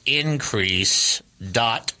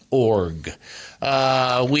hemustincrease.org.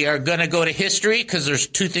 We are going to go to history because there's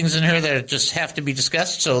two things in here that just have to be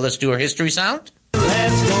discussed, so let's do our history sound.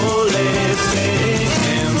 Let's go living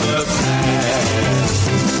in the past.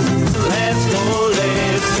 Let's go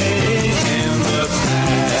living in the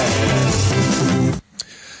past.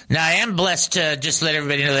 Now, I am blessed to just let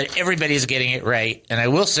everybody know that everybody's getting it right. And I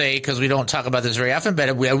will say, because we don't talk about this very often, but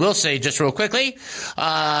I will say just real quickly,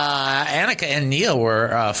 Annika and Neil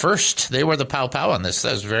were first. They were the pow-pow on this.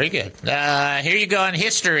 That was very good. Here you go in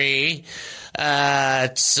history.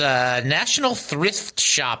 It's National Thrift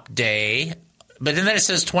Shop Day. But then it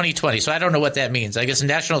says 2020, so I don't know what that means. I guess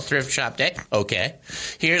National Thrift Shop Day. Okay.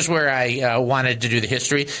 Here's where I wanted to do the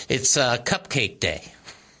history. It's Cupcake Day.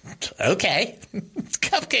 Okay. It's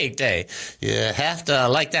Cupcake Day. You have to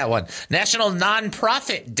like that one. National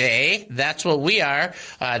Nonprofit Day. That's what we are.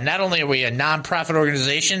 Not only are we a nonprofit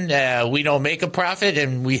organization, we don't make a profit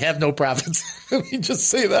and we have no profits. Let me just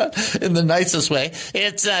say that in the nicest way.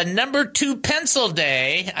 It's number 2 pencil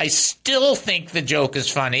day. I still think the joke is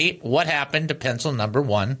funny. What happened to pencil number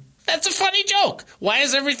 1? That's a funny joke. Why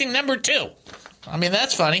is everything number 2? I mean,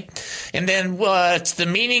 that's funny. And then it's the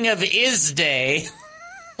meaning of is day.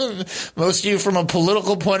 Most of you from a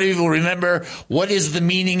political point of view will remember what is the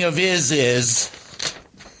meaning of is. It's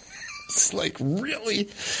like, really?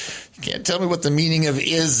 You can't tell me what the meaning of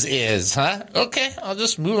is, huh? Okay, I'll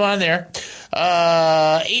just move on there.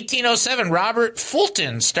 1807, Robert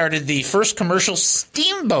Fulton started the first commercial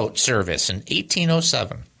steamboat service in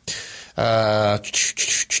 1807.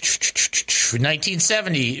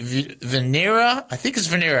 1970, Venera, I think it's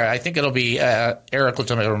Venera. I think it'll be, Eric will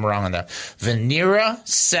tell me if I'm wrong on that. Venera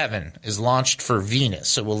 7 is launched for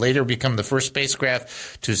Venus. It will later become the first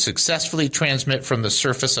spacecraft to successfully transmit from the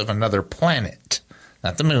surface of another planet.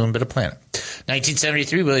 Not the moon, but a planet.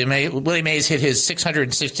 1973, Willie Mays hit his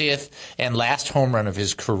 660th and last home run of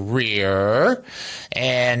his career.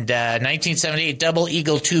 And 1978, Double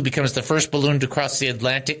Eagle 2 becomes the first balloon to cross the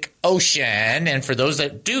Atlantic Ocean. And for those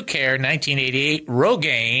that do care, 1988,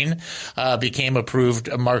 Rogaine became approved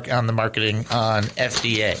on the marketing on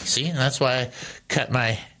FDA. See, and that's why I cut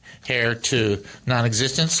my hair to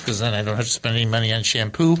non-existence, because then I don't have to spend any money on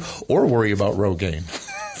shampoo or worry about Rogaine.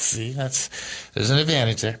 See, there's an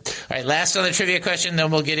advantage there. All right, last on the trivia question, then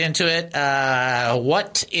we'll get into it.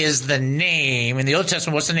 What is the name, in the Old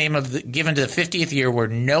Testament, what's the name given to the 50th year where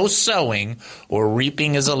no sowing or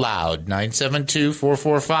reaping is allowed?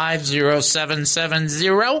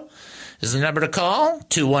 972-445-0770 is the number to call.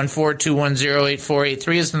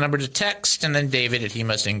 214-210-8483 is the number to text. And then David at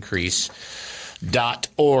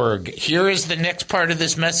hemustincrease.org. Here is the next part of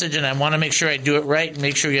this message, and I want to make sure I do it right and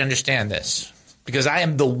make sure you understand this. Because I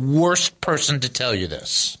am the worst person to tell you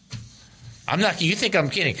this. You think I'm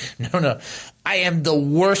kidding. No. I am the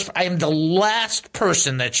worst. I am the last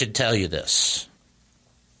person that should tell you this.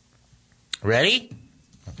 Ready?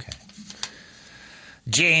 Okay.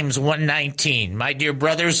 James 1:19. My dear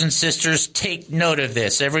brothers and sisters, take note of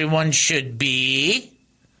this. Everyone should be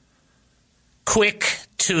quick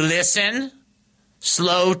to listen,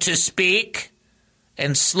 slow to speak,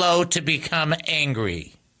 and slow to become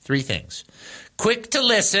angry. 3 things. Quick to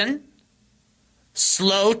listen,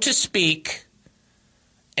 slow to speak,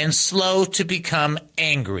 and slow to become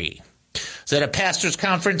angry. I was at a pastor's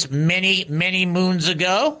conference many moons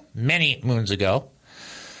ago.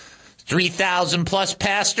 3,000 plus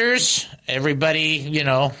pastors. Everybody,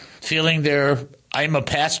 feeling their I'm a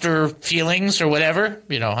pastor feelings or whatever.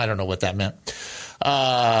 I don't know what that meant.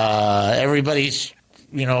 Everybody's,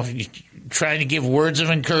 trying to give words of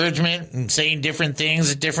encouragement and saying different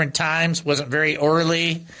things at different times. Wasn't very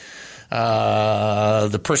orderly.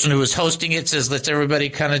 The person who was hosting it says, let's everybody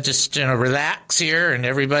kind of just, relax here and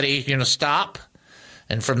everybody, stop.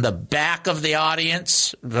 And from the back of the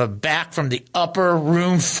audience, from the upper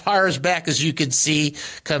room, far as back as you could see,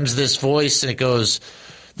 comes this voice, and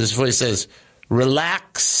this voice says,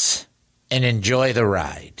 relax and enjoy the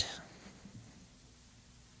ride.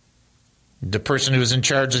 The person who was in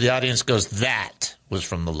charge of the audience goes, that was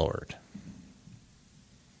from the Lord.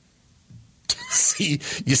 You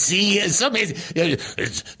see, it's amazing.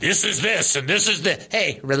 This is this, and this is that.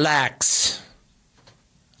 Hey, relax.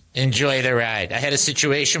 Enjoy the ride. I had a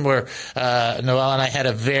situation where Noel and I had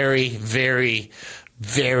a very, very,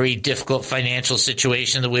 very difficult financial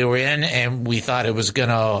situation that we were in, and we thought it was going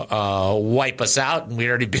to wipe us out, and we'd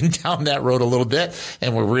already been down that road a little bit,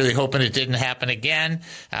 and we're really hoping it didn't happen again.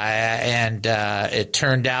 And it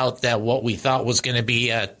turned out that what we thought was going to be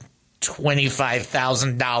a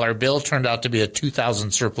 $25,000 bill turned out to be a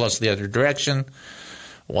 $2,000 surplus the other direction.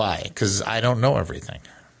 Why? Because I don't know everything.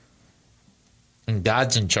 And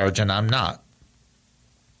God's in charge and I'm not.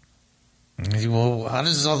 Well, how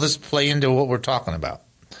does all this play into what we're talking about?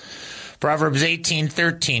 Proverbs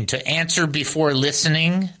 18:13, to answer before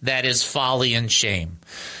listening, that is folly and shame.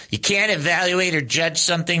 You can't evaluate or judge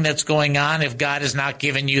something that's going on if God has not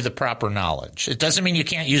given you the proper knowledge. It doesn't mean you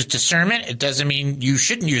can't use discernment. It doesn't mean you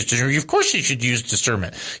shouldn't use discernment. Of course you should use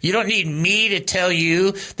discernment. You don't need me to tell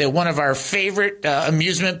you that one of our favorite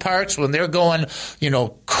amusement parks, when they're going,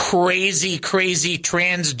 crazy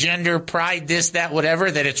transgender pride, this, that,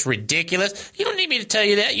 whatever, that it's ridiculous. You don't need me to tell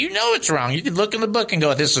you that. You know it's wrong. You can look in the book and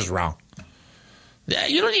go, this is wrong.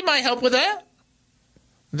 You don't need my help with that.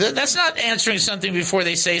 That's not answering something before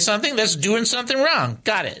they say something. That's doing something wrong.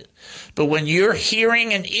 Got it. But when you're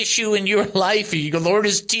hearing an issue in your life, the Lord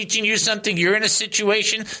is teaching you something, you're in a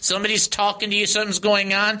situation, somebody's talking to you, something's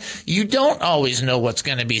going on, you don't always know what's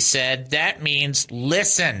going to be said. That means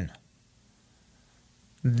listen.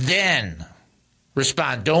 Then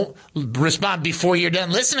respond. Don't respond before you're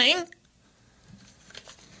done listening.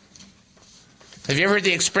 Have you ever heard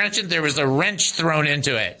the expression, there was a wrench thrown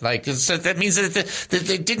into it? Like, so that means that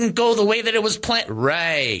it didn't go the way that it was planned.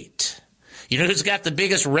 Right. You know who's got the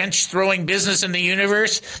biggest wrench-throwing business in the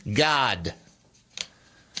universe? God.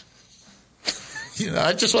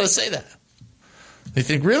 I just want to say that. You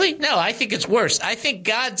think, really? No, I think it's worse. I think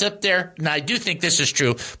God's up there. Now, I do think this is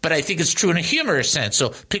true, but I think it's true in a humorous sense.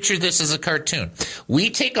 So picture this as a cartoon. We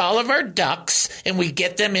take all of our ducks and we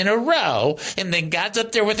get them in a row, and then God's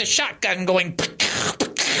up there with a shotgun going,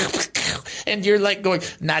 and you're like going,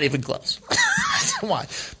 not even close. Why?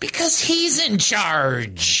 Because he's in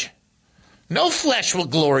charge. No flesh will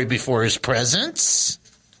glory before his presence.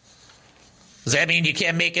 Does that mean you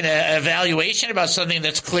can't make an evaluation about something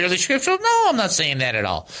that's clearly scriptural? No, I'm not saying that at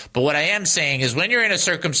all. But what I am saying is when you're in a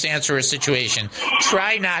circumstance or a situation,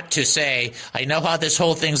 try not to say, I know how this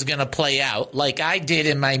whole thing's going to play out, like I did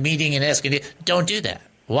in my meeting in Escondido. Don't do that.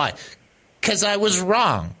 Why? Because I was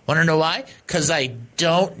wrong. Want to know why? Because I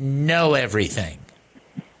don't know everything.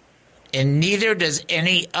 And neither does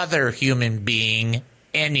any other human being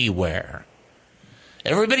anywhere.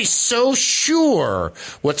 Everybody's so sure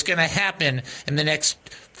what's going to happen in the next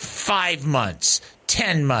 5 months,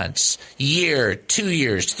 10 months, year, 2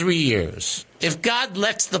 years, 3 years. If God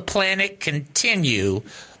lets the planet continue,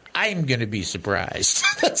 I'm going to be surprised.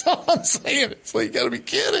 That's all I'm saying. It's like, you got to be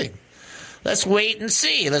kidding. Let's wait and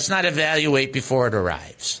see. Let's not evaluate before it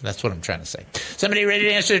arrives. That's what I'm trying to say. Somebody ready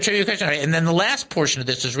to answer the trivia question? All right. And then the last portion of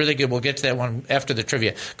this is really good. We'll get to that one after the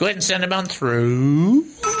trivia. Go ahead and send them on through.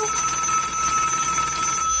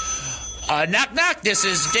 Knock, knock. This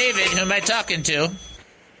is David. Who am I talking to?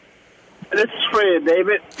 This is Fred,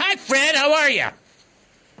 David. Hi, Fred. How are you?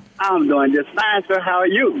 I'm doing just fine, sir. How are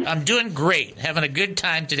you? I'm doing great. Having a good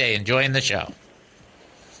time today. Enjoying the show.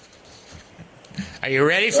 Are you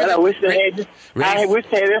ready for I wish they had this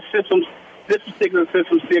particular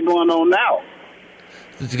system still going on now.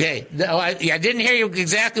 Okay. No, I didn't hear you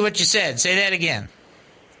exactly what you said. Say that again.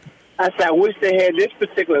 I said, I wish they had this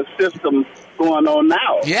particular system going on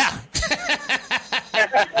now. Yeah.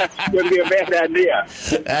 Wouldn't be a bad idea.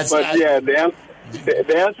 The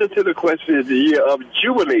answer to the question is the year of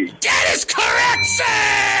Jubilee. That is correct, sir!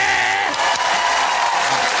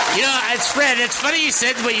 Fred, it's funny you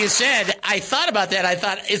said what you said. I thought about that. I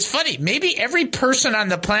thought, it's funny. Maybe every person on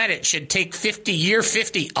the planet should take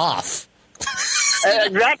 50 off.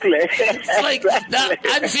 Exactly. It's like, no,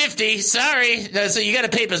 I'm 50. Sorry. No, so you got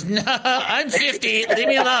to pay us. No, I'm 50. Leave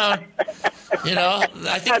me alone.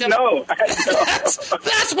 I think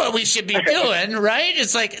that's what we should be doing, right?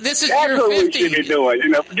 It's like, this is your 50. That's what we should be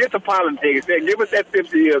doing. Forget the politics. Give us that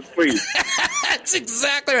 50 years, please. That's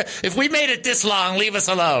exactly right. If we made it this long, leave us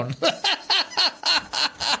alone.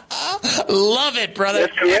 Love it, brother.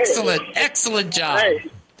 Excellent job. Hey,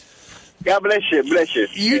 God bless you. Bless you.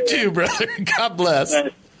 You too, brother. God bless.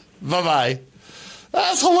 Bye-bye.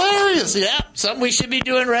 That's hilarious. Yeah, something we should be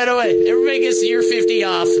doing right away. Everybody gets the year 50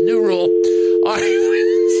 off. New rule. All right.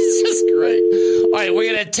 It's just great. All right,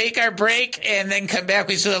 we're going to take our break and then come back.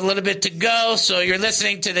 We still have a little bit to go. So you're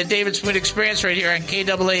listening to the David Spoon Experience right here on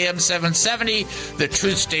KAAM 770, the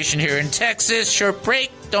truth station here in Texas. Short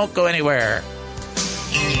break. Don't go anywhere.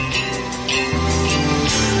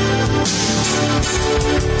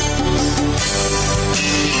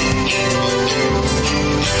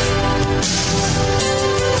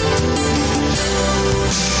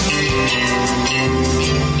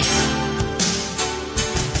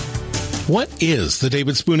 What is the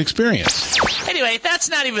David Spoon Experience? Anyway, that's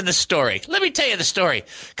not even the story. Let me tell you the story.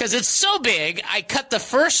 Because it's so big, I cut the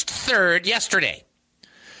first third yesterday.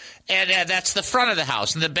 And that's the front of the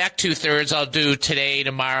house. And the back 2/3 I'll do today,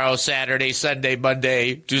 tomorrow, Saturday, Sunday,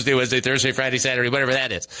 Monday, Tuesday, Wednesday, Thursday, Friday, Saturday, whatever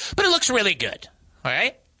that is. But it looks really good. All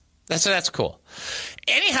right? That's cool.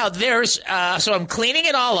 Anyhow, so I'm cleaning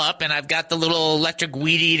it all up, and I've got the little electric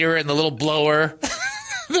weed eater and the little blower.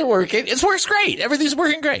 They're working. It works great. Everything's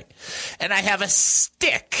working great. And I have a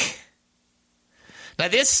stick. Now,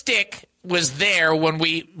 this stick was there when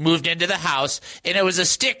we moved into the house, and it was a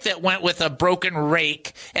stick that went with a broken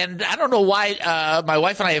rake. And I don't know why my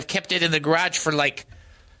wife and I have kept it in the garage for like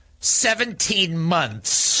 17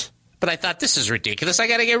 months. But I thought, this is ridiculous. I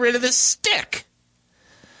got to get rid of this stick.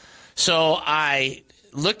 So I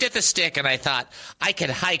looked at the stick, and I thought, I could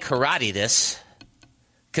high karate this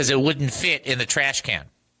because it wouldn't fit in the trash can.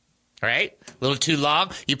 Right? A little too long.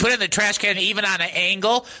 You put it in the trash can even on an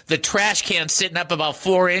angle, the trash can's sitting up about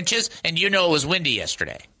 4 inches, and it was windy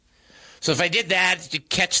yesterday. So if I did that, you'd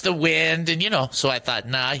catch the wind, and so I thought,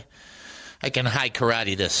 nah, I can high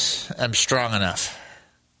karate this. I'm strong enough.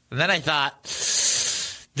 And then I thought,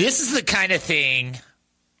 this is the kind of thing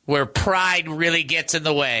where pride really gets in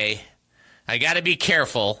the way. I got to be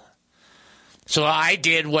careful. So I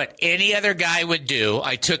did what any other guy would do.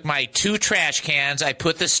 I took my 2 trash cans. I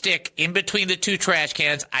put the stick in between the 2 trash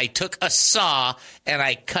cans. I took a saw, and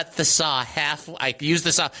I cut the saw I used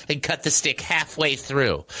the saw and cut the stick halfway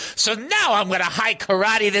through. So now I'm going to high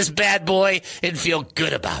karate this bad boy and feel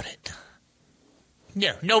good about it.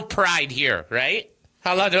 Yeah, no pride here, right?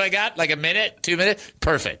 How long do I got? Like a minute? 2 minutes?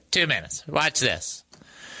 Perfect. 2 minutes. Watch this.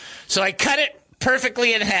 So I cut it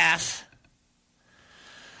perfectly in half.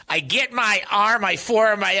 I get my arm, my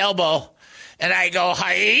forearm, my elbow, and I go,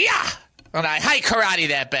 hi-ya! And I high karate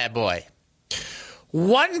that bad boy.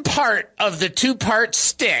 One part of the 2-part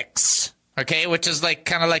sticks, okay, which is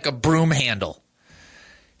kind of like a broom handle,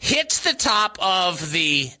 hits the top of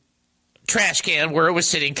the trash can where it was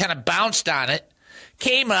sitting, kind of bounced on it,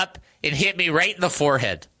 came up, and hit me right in the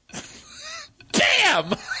forehead.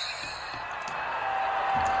 Bam!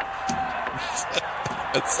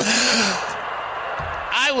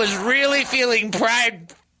 I was really feeling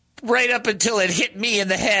pride right up until it hit me in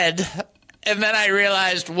the head. And then I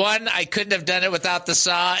realized, 1, I couldn't have done it without the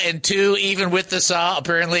saw. And 2, even with the saw,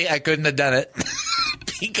 apparently I couldn't have done it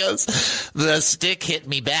because the stick hit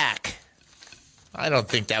me back. I don't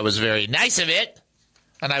think that was very nice of it.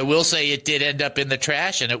 And I will say it did end up in the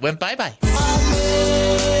trash, and it went bye-bye.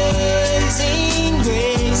 Amazing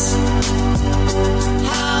Grace,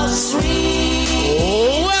 how sweet.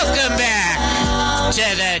 Welcome back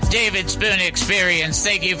to the David Spoon Experience.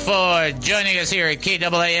 Thank you for joining us here at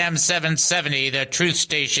KAAM 770, the truth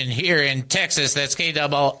station here in Texas. That's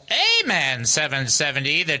KAAM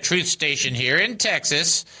 770, the truth station here in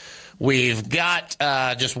Texas. We've got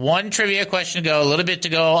just one trivia question to go, a little bit to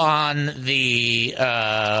go on the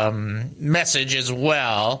message as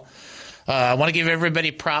well. I want to give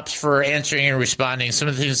everybody props for answering and responding. Some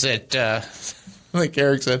of the things that, like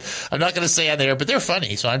Eric said, I'm not going to say on there, but they're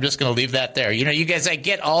funny, so I'm just going to leave that there. You guys, I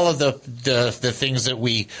get all of the things that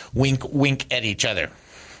we wink at each other.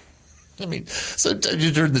 I mean, sometimes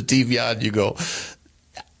you turn the TV on and you go,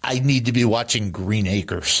 I need to be watching Green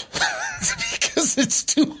Acres. because it's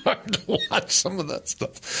too hard to watch some of that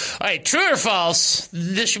stuff. All right, true or false?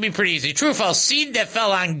 This should be pretty easy. True or false? Seed that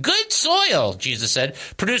fell on good soil, Jesus said,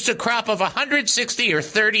 produced a crop of 160 or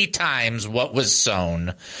 30 times what was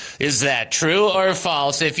sown. Is that true or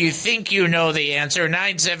false? If you think you know the answer,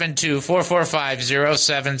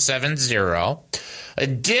 972-445-0770.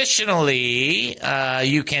 Additionally,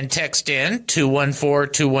 you can text in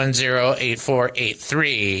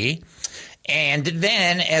 214-210-8483. And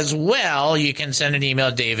then, as well, you can send an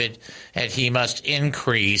email, David, at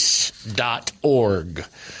hemustincrease.org.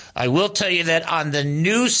 I will tell you that on the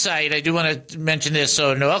new site, I do want to mention this.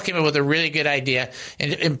 So Noel came up with a really good idea.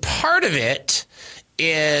 And part of it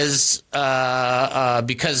is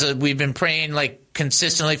because we've been praying, like,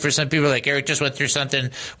 consistently for some people. Like Eric just went through something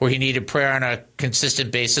where he needed prayer on a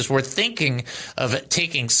consistent basis. We're thinking of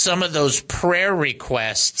taking some of those prayer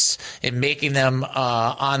requests and making them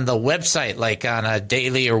on the website, like on a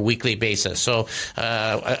daily or weekly basis. So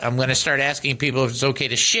I'm going to start asking people if it's okay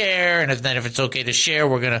to share, and if it's okay to share,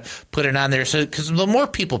 we're going to put it on there. So because the more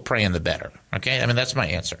people praying, the better. Okay, I mean, that's my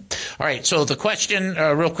answer. All right, so the question,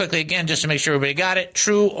 real quickly again, just to make sure everybody got it: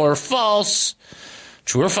 true or false?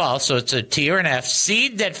 True or false? So it's a T or an F.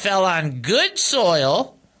 Seed that fell on good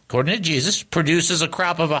soil, according to Jesus, produces a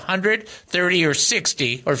crop of 100, 30, or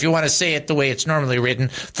 60, or if you want to say it the way it's normally written,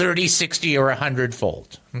 30, 60, or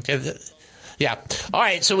 100-fold. Okay. Yeah. All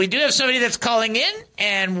right. So we do have somebody that's calling in,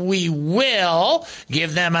 and we will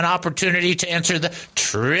give them an opportunity to answer the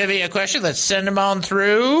trivia question. Let's send them on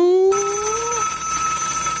through.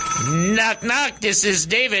 Knock, knock. This is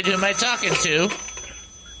David. Who am I talking to?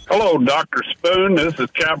 Hello, Dr. Spoon. This is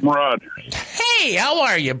Captain Rogers. Hey, how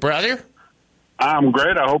are you, brother? I'm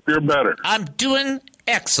great. I hope you're better. I'm doing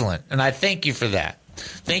excellent, and I thank you for that.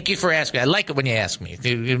 Thank you for asking. I like it when you ask me.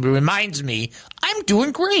 It reminds me I'm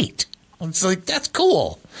doing great. It's like, that's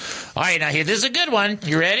cool. All right, now here, this is a good one.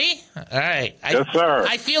 You ready? All right. Yes, sir.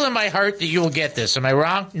 I feel in my heart that you will get this. Am I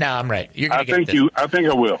wrong? No, I'm right. You're going to get this. I think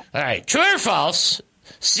I will. All right. True or false?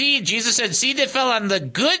 Seed, Jesus said, seed that fell on the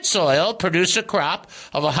good soil produced a crop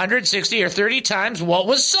of 160 or 30 times what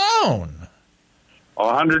was sown.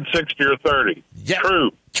 160 or 30. Yep.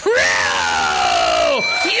 True. True! You're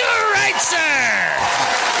right, sir!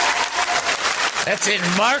 That's in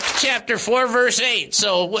Mark chapter 4, verse 8.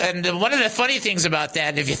 So, and one of the funny things about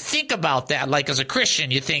that, if you think about that, like as a Christian,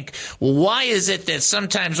 you think, well, why is it that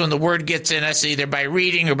sometimes when the word gets in us, either by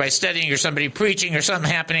reading or by studying or somebody preaching or something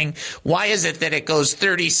happening, why is it that it goes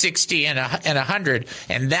 30, 60, and 100?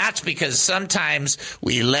 And that's because sometimes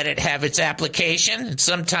we let it have its application, and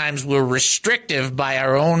sometimes we're restrictive by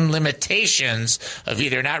our own limitations of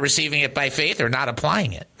either not receiving it by faith or not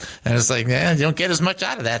applying it. And it's like, you don't get as much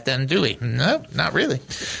out of that then, do we? Nope. Not really.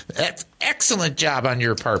 That's excellent job on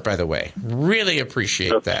your part, by the way. Really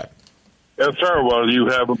appreciate that. Yes, sir. Well, you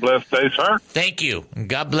have a blessed day, sir. Thank you.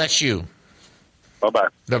 God bless you. Bye-bye.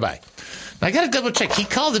 Bye-bye. I got to double check. He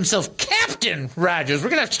called himself Captain Rogers. We're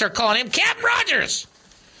going to have to start calling him Captain Rogers.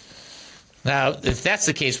 Now, if that's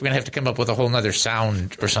the case, we're going to have to come up with a whole nother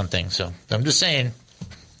sound or something. So I'm just saying.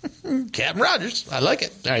 Captain Rogers. I like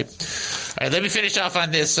it. All right. All right, let me finish off on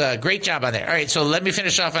this. Great job on that. All right, so let me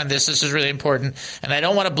finish off on this. This is really important, and I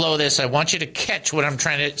don't want to blow this. I want you to catch what I'm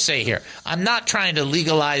trying to say here. I'm not trying to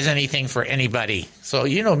legalize anything for anybody. So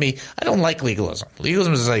you know me. I don't like legalism.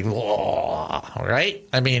 Legalism is like, whoa, right?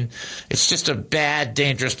 I mean, it's just a bad,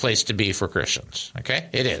 dangerous place to be for Christians, okay?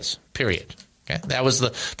 It is, period. Okay? That was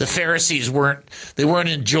the Pharisees weren't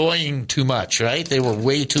enjoying too much, right? They were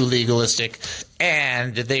way too legalistic,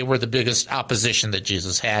 and they were the biggest opposition that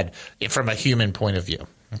Jesus had from a human point of view.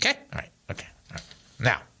 Okay? All right. Okay. All right.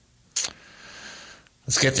 Now,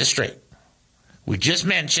 let's get this straight. We just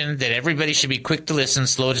mentioned that everybody should be quick to listen,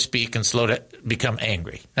 slow to speak, and slow to become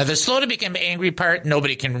angry. Now, the slow to become angry part,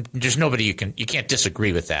 you can't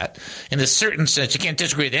disagree with that. In a certain sense, you can't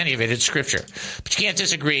disagree with any of it. It's Scripture. But you can't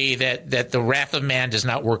disagree that the wrath of man does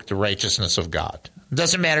not work the righteousness of God. It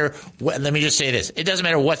doesn't matter let me just say this. It doesn't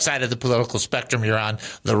matter what side of the political spectrum you're on.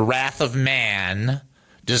 The wrath of man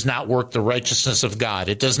does not work the righteousness of God.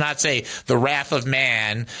 It does not say the wrath of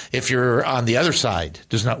man, if you're on the other side,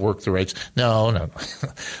 does not work the righteousness. No.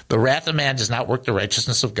 The wrath of man does not work the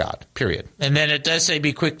righteousness of God, period. And then it does say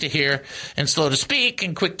be quick to hear and slow to speak,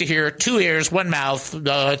 and quick to hear, 2 ears, 1 mouth,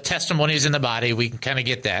 testimonies in the body. We can kind of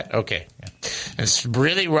get that. Okay. It's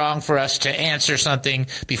really wrong for us to answer something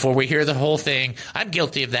before we hear the whole thing. I'm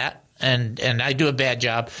guilty of that. And I do a bad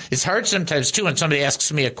job. It's hard sometimes, too, when somebody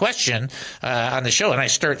asks me a question on the show and I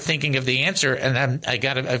start thinking of the answer, and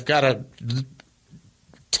I've got to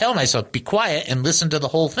tell myself, be quiet and listen to the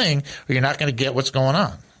whole thing, or you're not going to get what's going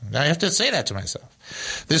on. I have to say that to myself.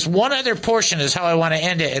 This one other portion is how I want to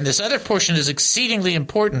end it, and this other portion is exceedingly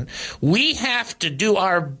important. We have to do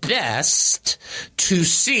our best to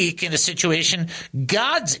seek, in a situation,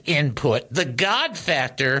 God's input, the God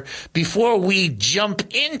factor, before we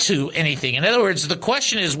jump into anything. In other words, the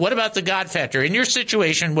question is, what about the God factor? In your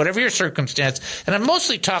situation, whatever your circumstance, and I'm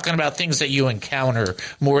mostly talking about things that you encounter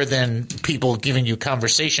more than people giving you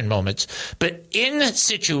conversation moments, but in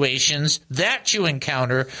situations that you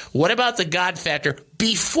encounter, what about the God factor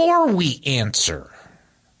before we answer?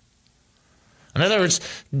 In other words,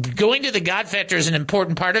 going to the God factor is an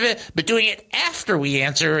important part of it, but doing it after we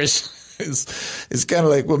answer is kind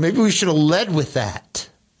of like, well, maybe we should have led with that.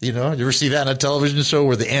 You know, you ever see that on a television show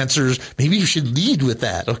where the answers, maybe you should lead with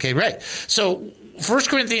that. Okay, right. So 1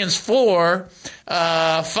 Corinthians 4,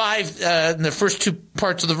 5, in the first two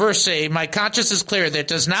parts of the verse say, my conscience is clear, that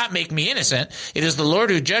does not make me innocent. It is the Lord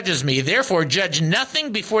who judges me. Therefore, judge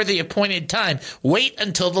nothing before the appointed time. Wait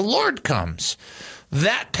until the Lord comes.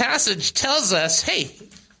 That passage tells us, hey,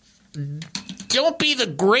 don't be the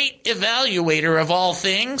great evaluator of all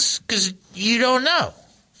things, because you don't know.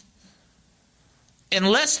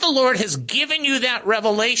 Unless the Lord has given you that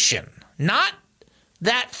revelation, not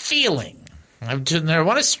that feeling. I want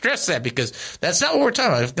to stress that, because that's not what we're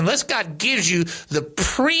talking about. Unless God gives you the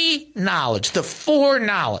pre-knowledge, the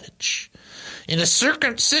foreknowledge, in a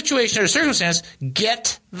certain situation or circumstance,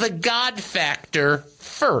 get the God factor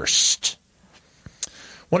first.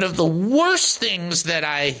 One of the worst things that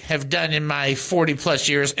I have done in my 40-plus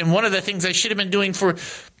years, and one of the things I should have been doing for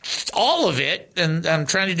all of it, and I'm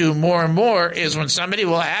trying to do more and more, is when somebody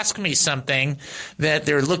will ask me something that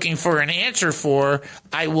they're looking for an answer for,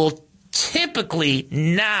 I will typically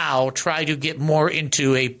now try to get more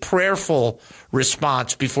into a prayerful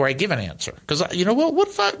response before I give an answer. Because, you know, what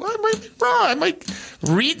if I might be wrong? I might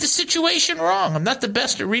read the situation wrong. I'm not the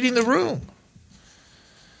best at reading the room.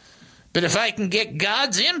 But if I can get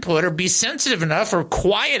God's input, or be sensitive enough or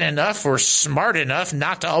quiet enough or smart enough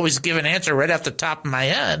not to always give an answer right off the top of my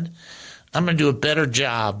head, I'm going to do a better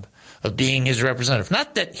job of being his representative.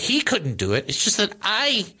 Not that he couldn't do it. It's just that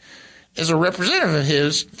I, as a representative of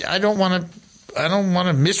his, I don't want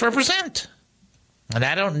to misrepresent. And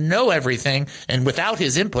I don't know everything. And without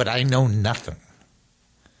his input, I know nothing.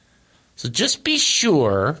 So just be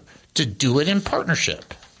sure to do it in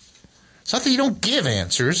partnership. It's not that you don't give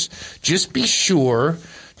answers. Just be sure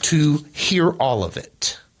to hear all of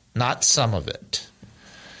it, not some of it.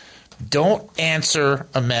 Don't answer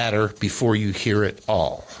a matter before you hear it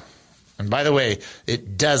all. And by the way,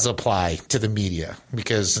 it does apply to the media,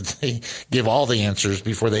 because they give all the answers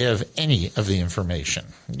before they have any of the information.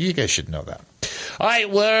 You guys should know that. All right,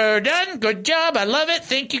 we're done. Good job. I love it.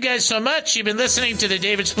 Thank you guys so much. You've been listening to the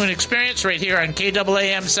David Spoon Experience right here on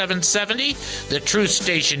KAAM 770, the truth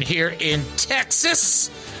station here in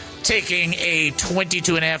Texas. Taking a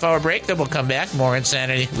 22-and-a-half-hour break. Then we'll come back. More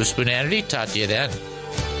Insanity with Spoonanity. Talk to you then.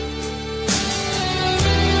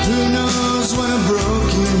 Who knows when a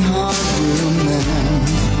broken heart will mend?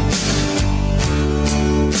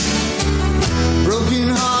 Broken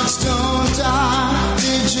hearts don't die,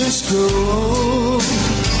 they just grow.